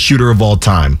as the best shooter of all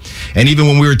time. And even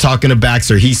when we were talking to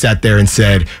Baxter, he sat there and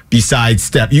said, besides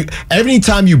Steph, every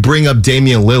time you bring up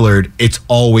Damian Lillard, it's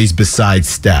always besides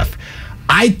Steph.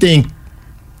 I think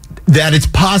that it's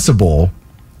possible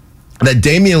that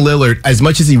Damian Lillard, as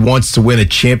much as he wants to win a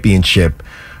championship,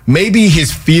 maybe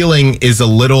his feeling is a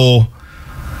little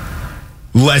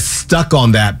less stuck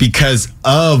on that because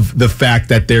of the fact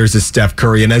that there's a Steph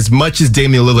Curry. And as much as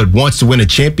Damian Lillard wants to win a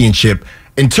championship,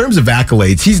 in terms of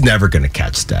accolades, he's never going to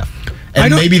catch Steph.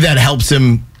 And maybe that helps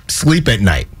him sleep at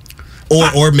night.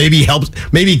 Or maybe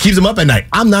it keeps him up at night.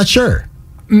 I'm not sure.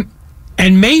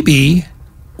 And maybe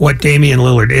what Damian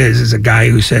Lillard is a guy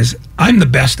who says, I'm the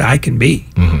best I can be.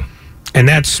 Mm-hmm. And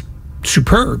that's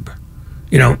superb.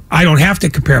 I don't have to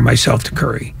compare myself to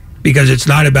Curry because it's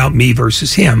not about me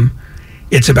versus him.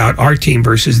 It's about our team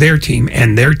versus their team,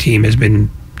 and their team has been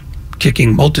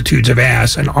kicking multitudes of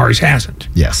ass, and ours hasn't.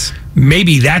 Yes.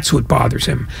 Maybe that's what bothers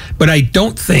him. But I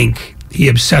don't think he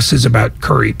obsesses about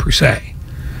Curry per se.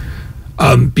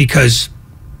 Because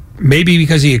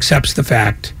he accepts the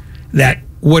fact that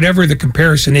whatever the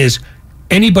comparison is,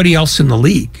 anybody else in the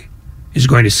league is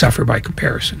going to suffer by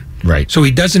comparison. Right. So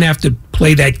he doesn't have to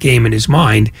play that game in his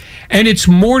mind. And it's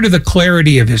more to the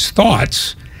clarity of his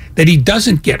thoughts that he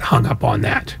doesn't get hung up on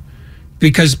that.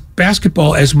 Because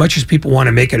basketball, as much as people want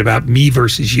to make it about me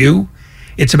versus you,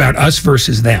 it's about us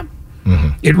versus them.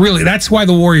 Mm-hmm. That's why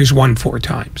the Warriors won 4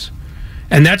 times.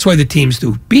 And that's why the teams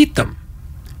who beat them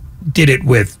did it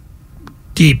with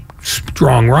deep,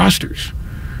 strong rosters.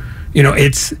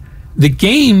 It's the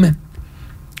game,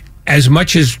 as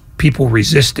much as people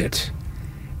resist it,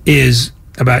 is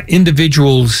about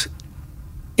individuals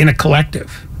in a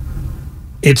collective.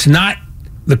 It's not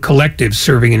the collective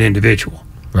serving an individual.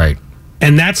 Right.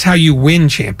 And that's how you win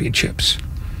championships.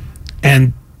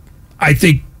 And I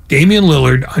think Damian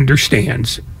Lillard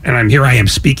understands, and I am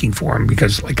speaking for him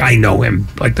because I know him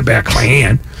like the back of my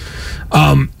hand.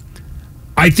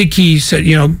 I think he said,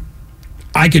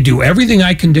 I could do everything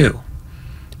I can do.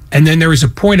 And then there is a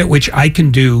point at which I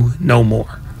can do no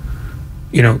more.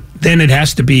 Then it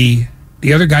has to be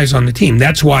the other guys on the team.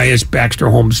 That's why, as Baxter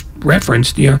Holmes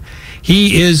referenced,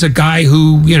 he is a guy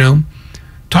who,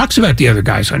 talks about the other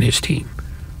guys on his team,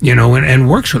 and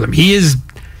works with them. He is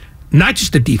not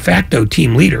just a de facto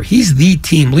team leader. He's the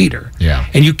team leader. Yeah.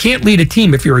 And you can't lead a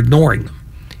team if you're ignoring them.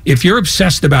 If you're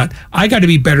obsessed about, I got to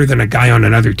be better than a guy on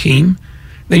another team,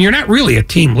 then you're not really a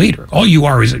team leader. All you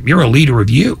are is you're a leader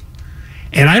of you.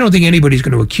 And I don't think anybody's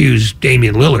going to accuse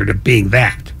Damian Lillard of being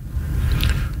that.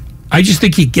 I just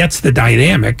think he gets the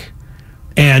dynamic,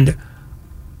 and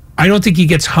I don't think he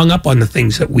gets hung up on the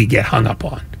things that we get hung up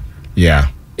on. Yeah.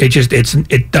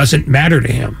 It doesn't matter to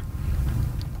him.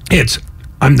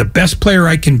 I'm the best player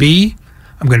I can be.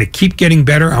 I'm going to keep getting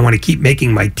better. I want to keep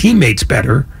making my teammates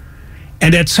better.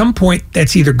 And at some point,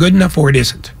 that's either good enough or it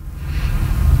isn't.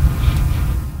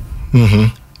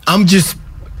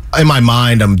 Mm-hmm. In my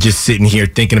mind, I'm just sitting here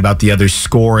thinking about the other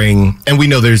scoring. And we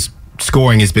know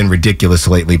scoring has been ridiculous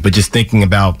lately, but just thinking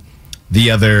about the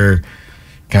other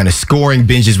kind of scoring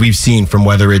binges we've seen from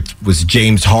whether it was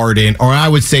James Harden, or I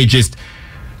would say just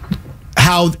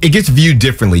how it gets viewed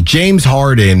differently. James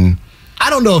Harden, I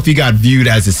don't know if he got viewed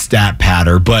as a stat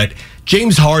patter, but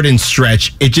James Harden's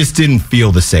stretch, it just didn't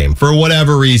feel the same for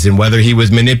whatever reason, whether he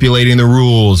was manipulating the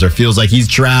rules or feels like he's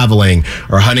traveling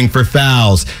or hunting for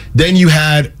fouls. Then you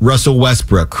had Russell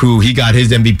Westbrook, who he got his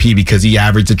MVP because he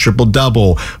averaged a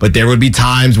triple-double, but there would be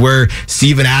times where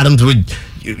Steven Adams would,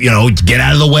 get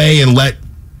out of the way and let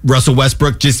Russell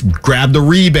Westbrook just grab the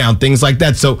rebound, things like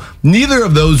that. So neither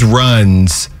of those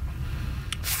runs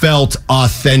felt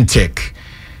authentic.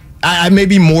 I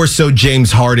maybe more so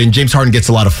James Harden. James Harden gets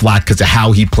a lot of flack because of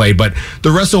how he played, but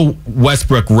the Russell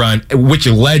Westbrook run, which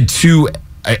led to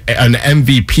an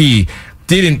MVP,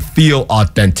 didn't feel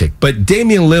authentic. But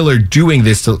Damian Lillard doing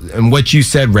this, and what you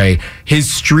said, Ray,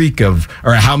 his streak of,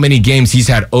 or how many games he's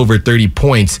had over 30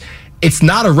 points, it's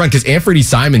not a run, because Anthony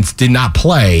Simons did not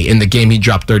play in the game he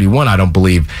dropped 31, I don't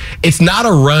believe. It's not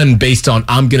a run based on,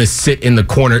 I'm going to sit in the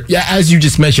corner. Yeah, as you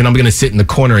just mentioned, I'm going to sit in the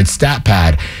corner and stat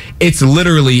pad. It's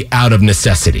literally out of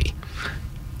necessity.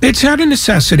 It's out of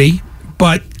necessity,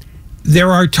 but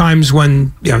there are times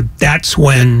when, that's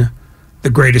when the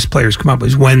greatest players come up,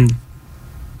 is when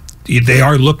they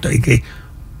are looked like, okay,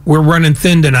 we're running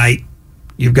thin tonight.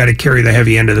 You've got to carry the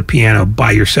heavy end of the piano by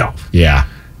yourself. Yeah.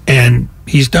 And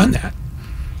he's done that.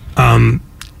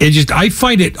 I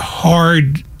find it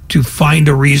hard to find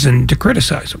a reason to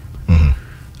criticize him.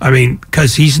 Mm-hmm. I mean,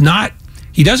 because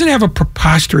he doesn't have a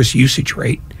preposterous usage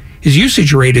rate. His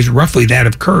usage rate is roughly that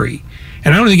of Curry.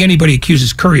 And I don't think anybody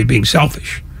accuses Curry of being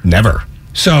selfish. Never.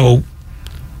 So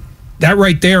that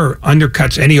right there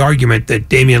undercuts any argument that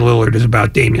Damian Lillard is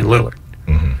about Damian Lillard.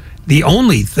 Mm-hmm. The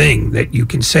only thing that you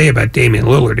can say about Damian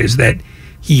Lillard is that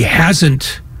he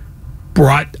hasn't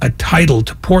brought a title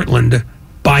to Portland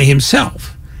by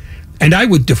himself. And I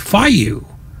would defy you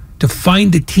to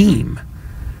find a team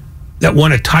that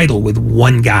won a title with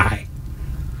one guy,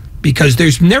 because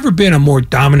there's never been a more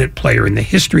dominant player in the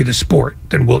history of the sport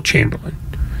than Wilt Chamberlain.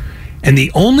 And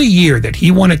the only year that he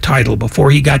won a title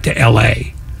before he got to LA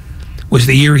was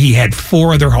the year he had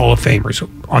 4 other Hall of Famers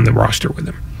on the roster with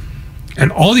him.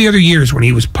 And all the other years when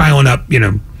he was piling up,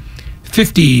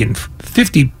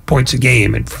 50 points a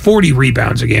game and 40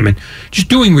 rebounds a game and just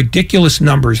doing ridiculous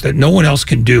numbers that no one else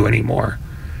can do anymore,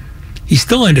 he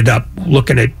still ended up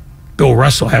looking at Bill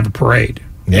Russell have a parade.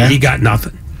 Yeah. And he got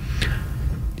nothing.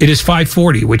 It is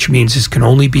 5:40, which means this can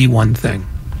only be one thing.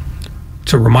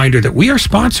 It's a reminder that we are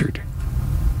sponsored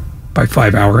by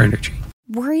 5 Hour Energy.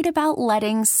 Worried about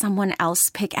letting someone else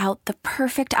pick out the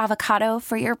perfect avocado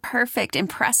for your perfect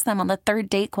impress them on the third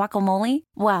date guacamole?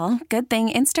 Well, good thing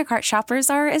Instacart shoppers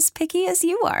are as picky as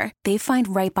you are. They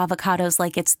find ripe avocados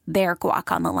like it's their guac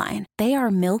on the line. They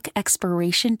are milk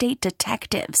expiration date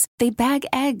detectives. They bag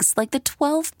eggs like the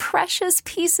 12 precious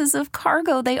pieces of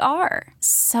cargo they are.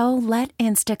 So let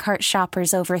Instacart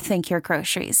shoppers overthink your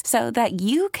groceries so that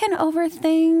you can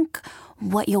overthink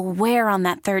what you'll wear on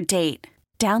that third date.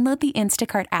 Download the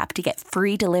Instacart app to get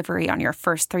free delivery on your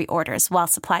first 3 orders while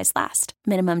supplies last.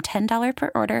 Minimum $10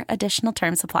 per order. Additional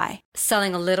terms apply.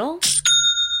 Selling a little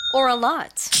or a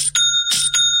lot?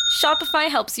 Shopify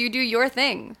helps you do your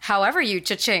thing, however you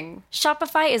cha-ching.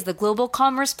 Shopify is the global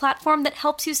commerce platform that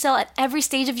helps you sell at every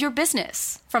stage of your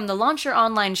business. From the launch your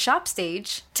online shop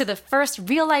stage, to the first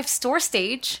real-life store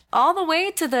stage, all the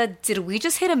way to the did we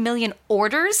just hit 1 million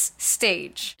orders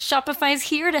stage. Shopify's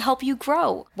here to help you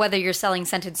grow. Whether you're selling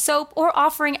scented soap or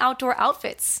offering outdoor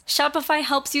outfits, Shopify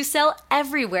helps you sell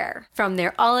everywhere. From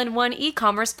their all-in-one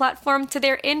e-commerce platform to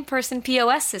their in-person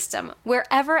POS system,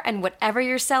 wherever and whatever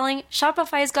you're selling,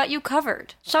 Shopify's got you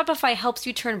covered. Shopify helps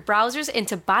you turn browsers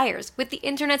into buyers with the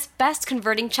internet's best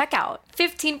converting checkout.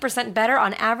 15% better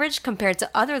on average compared to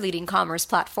other leading commerce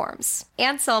platforms.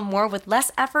 And sell more with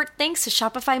less effort thanks to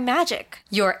Shopify Magic,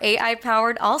 your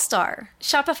AI-powered all-star.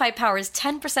 Shopify powers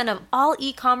 10% of all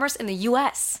e-commerce in the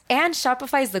U.S. And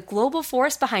Shopify is the global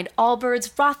force behind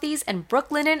Allbirds, Rothy's, and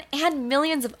Brooklinen, and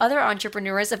millions of other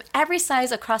entrepreneurs of every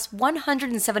size across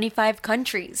 175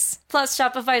 countries. Plus,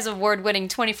 Shopify's award-winning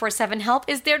 24/7 help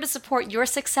is there to support your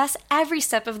success every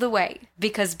step of the way.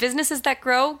 Because businesses that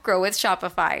grow with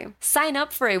Shopify. Sign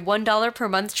up for a $1 per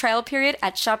month trial period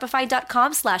at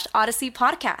shopify.com/Odyssey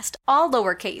Podcast, all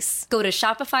lowercase. Go to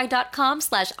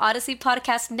shopify.com/Odyssey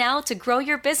Podcast now to grow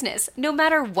your business, no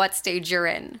matter what stage you're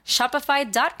in.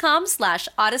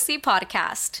 Shopify.com/Odyssey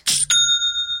Podcast.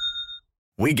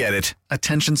 We get it.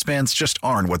 Attention spans just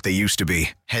aren't what they used to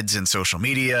be. Heads in social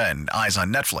media and eyes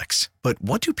on Netflix. But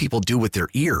what do people do with their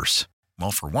ears?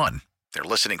 Well, for one, they're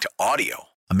listening to audio.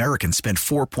 Americans spend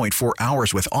 4.4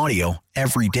 hours with audio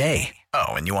every day.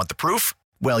 Oh, and you want the proof?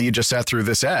 Well, you just sat through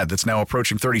this ad that's now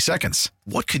approaching 30 seconds.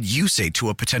 What could you say to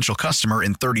a potential customer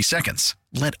in 30 seconds?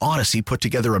 Let Odyssey put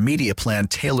together a media plan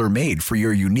tailor-made for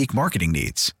your unique marketing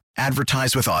needs.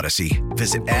 Advertise with Odyssey.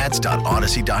 Visit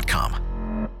ads.odyssey.com.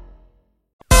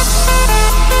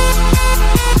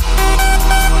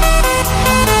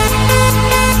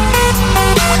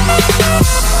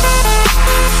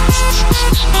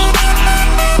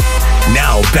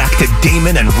 Now back to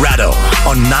Damon and Ratto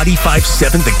on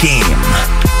 95.7 The Game.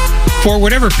 For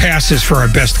whatever passes for our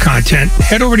best content,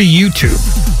 head over to YouTube,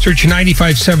 search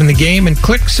 95.7 The Game, and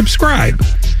click subscribe.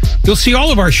 You'll see all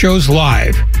of our shows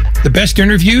live. The best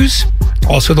interviews,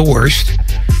 also the worst.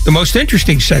 the most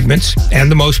interesting segments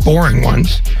and the most boring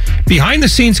ones,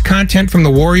 behind-the-scenes content from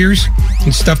the Warriors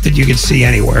and stuff that you can see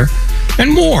anywhere,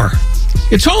 and more.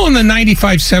 It's all on the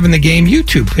 95.7 The Game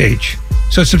YouTube page.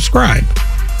 So subscribe,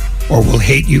 or we'll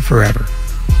hate you forever.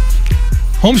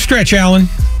 Home stretch, Alan.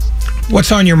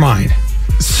 What's on your mind?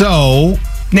 So...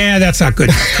 Nah, that's not good.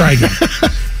 Try again.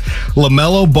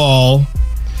 LaMelo Ball,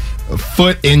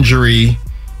 foot injury,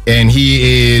 and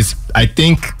he is, I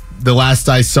think, the last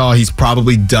I saw, he's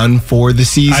probably done for the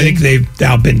season. I think they've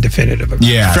now been definitive about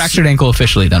it. Yeah. Fractured ankle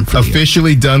officially done for the year.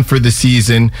 Officially done for the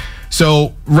season.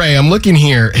 So, Ray, I'm looking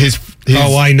here. His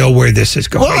Oh, I know where this is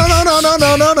going.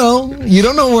 Well, no. You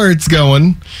don't know where it's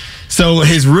going. So,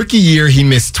 his rookie year, he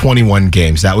missed 21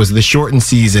 games. That was the shortened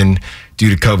season due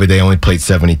to COVID. They only played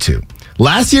 72.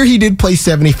 Last year, he did play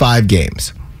 75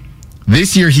 games.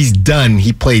 This year, he's done.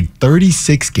 He played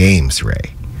 36 games,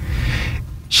 Ray.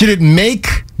 Should it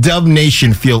make Dub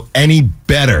Nation feel any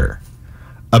better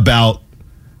about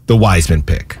the Wiseman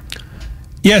pick?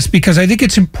 Yes, because I think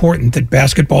it's important that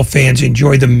basketball fans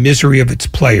enjoy the misery of its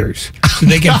players so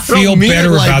they can feel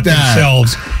better about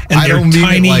themselves and their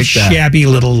tiny, shabby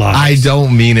little lives. I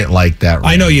don't mean it like that, Ray.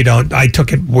 I know you don't. I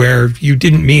took it where you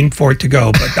didn't mean for it to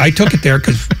go, but I took it there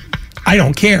because I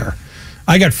don't care.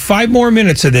 I got 5 more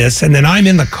minutes of this, and then I'm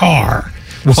in the car.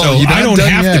 Well, so I don't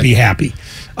have to be happy.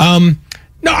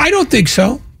 No, I don't think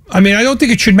so. I mean, I don't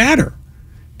think it should matter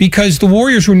because the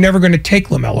Warriors were never going to take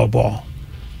LaMelo Ball,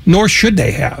 nor should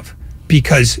they have,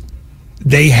 because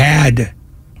they had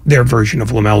their version of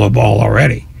LaMelo Ball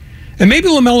already. And maybe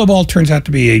LaMelo Ball turns out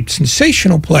to be a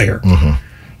sensational player,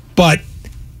 but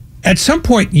at some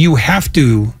point you have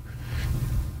to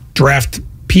draft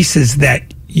pieces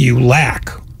that you lack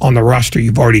on the roster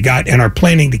you've already got and are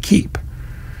planning to keep.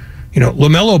 You know,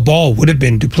 LaMelo Ball would have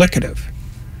been duplicative.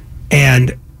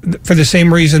 And for the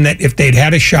same reason that if they'd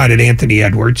had a shot at Anthony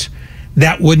Edwards,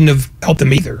 that wouldn't have helped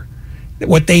them either.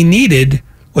 What they needed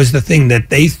was the thing that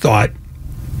they thought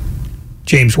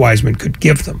James Wiseman could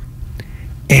give them.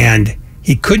 And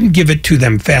he couldn't give it to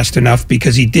them fast enough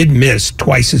because he did miss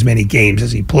twice as many games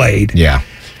as he played. Yeah.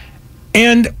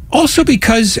 And also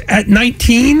because at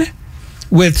 19,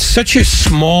 with such a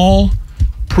small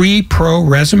pre-pro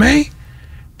resume,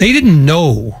 they didn't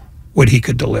know what he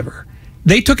could deliver.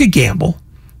 They took a gamble.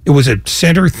 It was a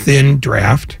center-thin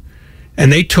draft,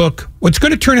 and they took what's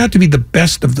going to turn out to be the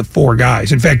best of the 4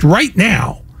 guys. In fact, right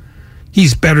now,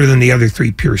 he's better than the other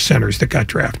 3 pure centers that got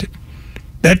drafted.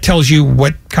 That tells you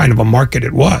what kind of a market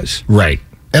it was. Right.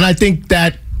 And I think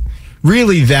that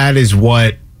really that is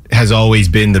what has always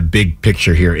been the big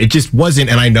picture here. It just wasn't,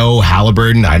 and I know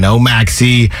Halliburton, I know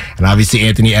Maxey, and obviously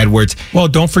Anthony Edwards. Well,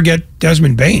 don't forget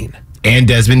Desmond Bane. And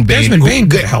Desmond Bane. Desmond Bane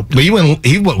could help. But he went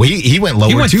lower he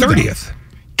went too. 30th.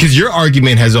 Because your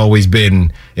argument has always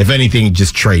been, if anything,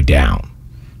 just trade down.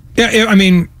 Yeah, I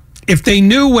mean, if they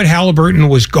knew what Halliburton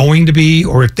was going to be,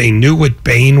 or if they knew what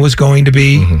Bane was going to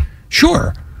be,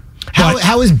 sure.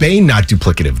 How is Bane not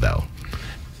duplicative, though?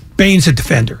 Bane's a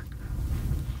defender.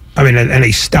 I mean, and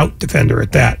a stout defender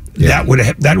at that. Yeah.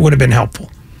 That would have been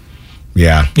helpful.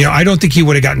 Yeah. You know, I don't think he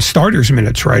would have gotten starters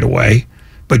minutes right away,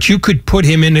 but you could put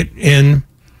him in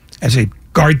as a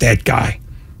guard that guy,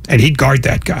 and he'd guard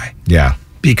that guy. Yeah.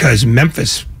 Because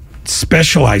Memphis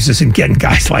specializes in getting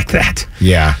guys like that.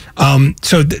 Yeah.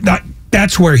 So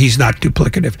that's where he's not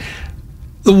duplicative.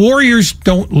 The Warriors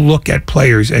don't look at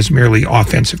players as merely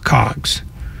offensive cogs.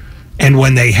 And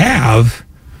when they have,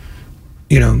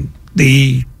 you know,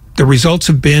 the results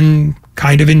have been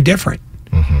kind of indifferent.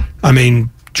 I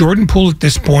mean, Jordan Poole at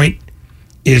this point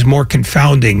is more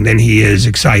confounding than he is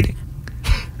exciting.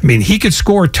 I mean, he could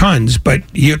score tons, but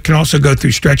he can also go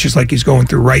through stretches like he's going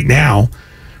through right now,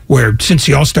 where since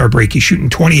the All-Star break, he's shooting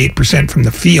 28% from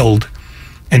the field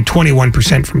and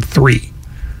 21% from 3.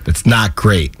 That's not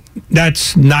great.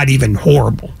 That's not even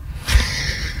horrible.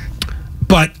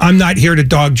 But I'm not here to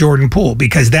dog Jordan Poole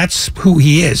because that's who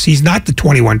he is. He's not the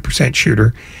 21%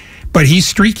 shooter, but he's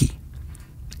streaky.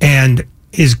 And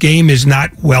his game is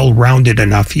not well-rounded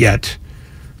enough yet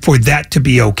for that to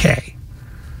be okay.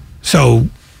 So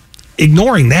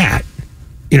ignoring that,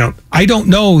 you know, I don't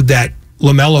know that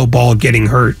LaMelo Ball getting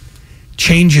hurt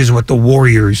changes what the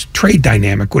Warriors' trade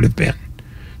dynamic would have been.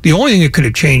 The only thing that could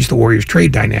have changed the Warriors'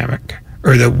 trade dynamic,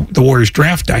 or the Warriors'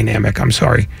 draft dynamic,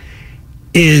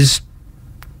 is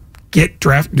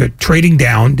trading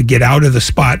down to get out of the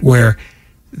spot where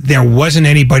there wasn't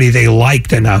anybody they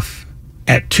liked enough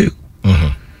at 2.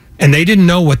 And they didn't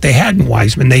know what they had in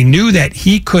Wiseman. They knew that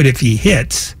he could, if he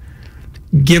hits,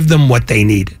 give them what they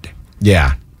needed.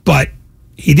 Yeah. But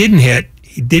he didn't hit.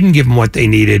 He didn't give them what they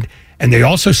needed. And they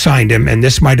also signed him, and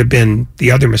this might have been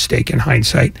the other mistake in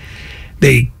hindsight.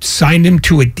 They signed him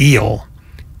to a deal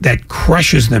that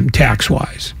crushes them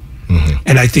tax-wise. Mm-hmm.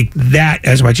 And I think that,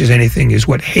 as much as anything, is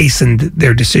what hastened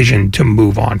their decision to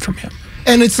move on from him.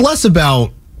 And it's less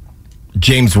about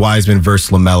James Wiseman versus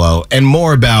LaMelo and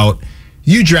more about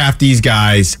you draft these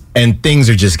guys and things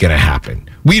are just going to happen.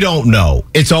 We don't know.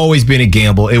 It's always been a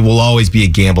gamble. It will always be a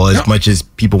gamble as much as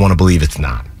people want to believe it's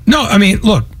not. No, I mean,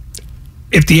 look,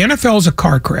 if the NFL is a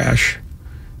car crash,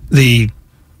 the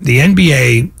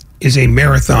NBA is a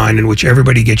marathon in which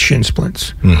everybody gets shin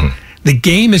splints. Mm-hmm. The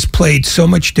game is played so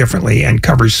much differently and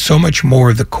covers so much more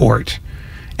of the court.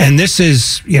 And this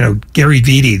is, Gary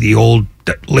Vitti, the old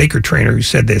Laker trainer who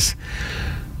said this.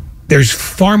 There's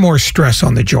far more stress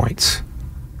on the joints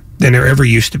than there ever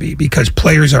used to be because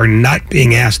players are not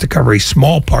being asked to cover a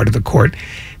small part of the court.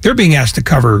 They're being asked to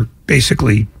cover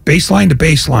basically baseline to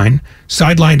baseline,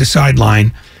 sideline to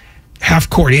sideline, half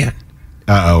court in.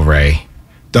 Uh-oh, Ray.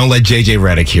 Don't let JJ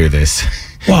Redick hear this.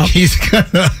 Well, he's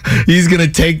gonna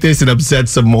take this and upset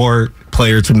some more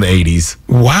players from the 80s.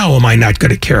 Wow, am I not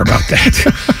going to care about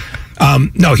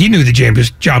that? No, he knew the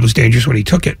job was dangerous when he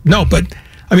took it. No, but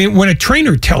I mean, when a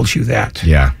trainer tells you that,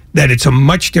 that it's a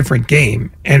much different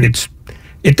game, and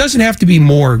it doesn't have to be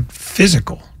more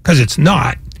physical because it's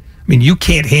not. I mean, you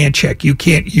can't hand check. You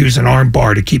can't use an arm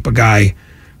bar to keep a guy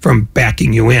from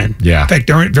backing you in. Yeah. In fact,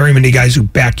 there aren't very many guys who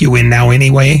back you in now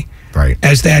anyway. Right.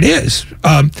 As that is.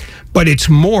 But it's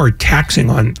more taxing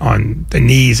on the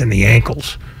knees and the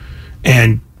ankles.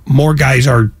 And more guys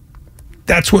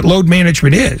that's what load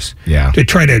management is. Yeah. To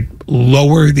try to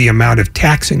lower the amount of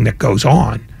taxing that goes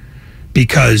on.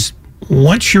 Because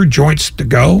once your joint's to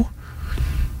go,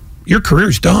 your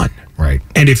career's done. Right.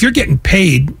 And if you're getting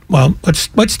paid, well,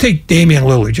 let's take Damian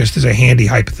Lillard just as a handy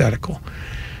hypothetical.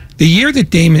 The year that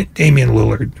Damian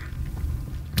Lillard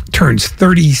turns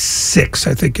 36,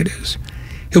 I think it is,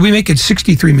 he'll be making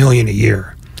 $63 million a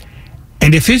year.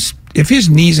 And if his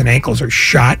knees and ankles are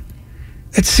shot,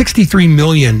 that's $63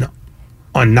 million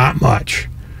on not much.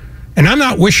 And I'm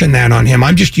not wishing that on him.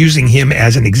 I'm just using him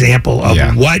as an example of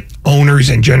what owners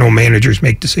and general managers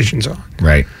make decisions on.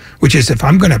 Right. Which is, if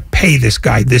I'm going to pay this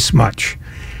guy this much,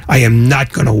 I am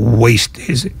not going to waste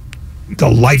the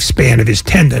lifespan of his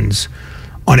tendons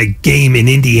on a game in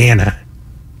Indiana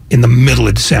in the middle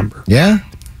of December. Yeah.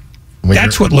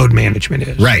 That's what load management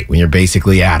is. Right, when you're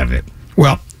basically out of it.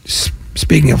 Well,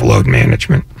 speaking of load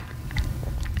management,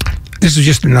 this is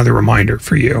just another reminder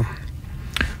for you.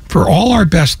 For all our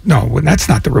best, no, that's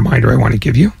not the reminder I want to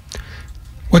give you.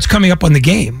 What's coming up on The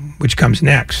Game, which comes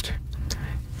next,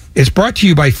 is brought to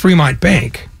you by Fremont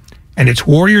Bank, and it's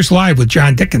Warriors Live with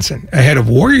John Dickinson ahead of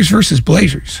Warriors versus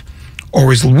Blazers,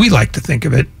 or as we like to think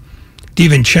of it,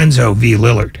 DiVincenzo v.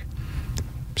 Lillard.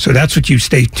 So that's what you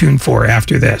stay tuned for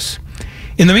after this.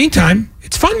 In the meantime,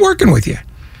 it's fun working with you.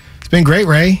 It's been great,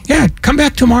 Ray. Yeah, come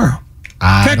back tomorrow. In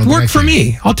fact, work for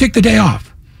me. I'll take the day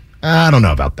off. I don't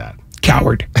know about that.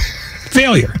 Coward.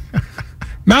 Failure.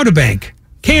 Mountebank.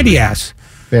 Candy ass.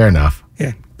 Fair enough.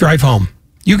 Yeah, drive home.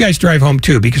 You guys drive home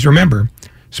too, because remember,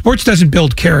 sports doesn't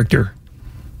build character.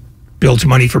 Builds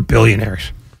money for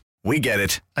billionaires. We get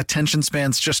it. Attention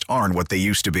spans just aren't what they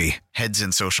used to be. Heads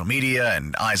in social media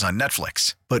and eyes on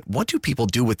Netflix. But what do people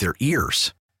do with their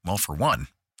ears? Well, for one,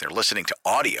 they're listening to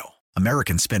audio.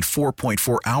 Americans spend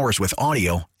 4.4 hours with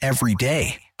audio every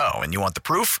day. Oh, and you want the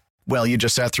proof? Well, you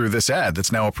just sat through this ad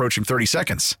that's now approaching 30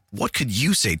 seconds. What could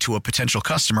you say to a potential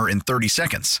customer in 30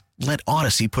 seconds? Let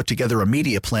Odyssey put together a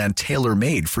media plan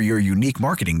tailor-made for your unique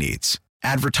marketing needs.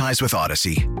 Advertise with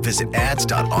Odyssey. Visit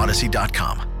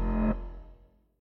ads.odyssey.com.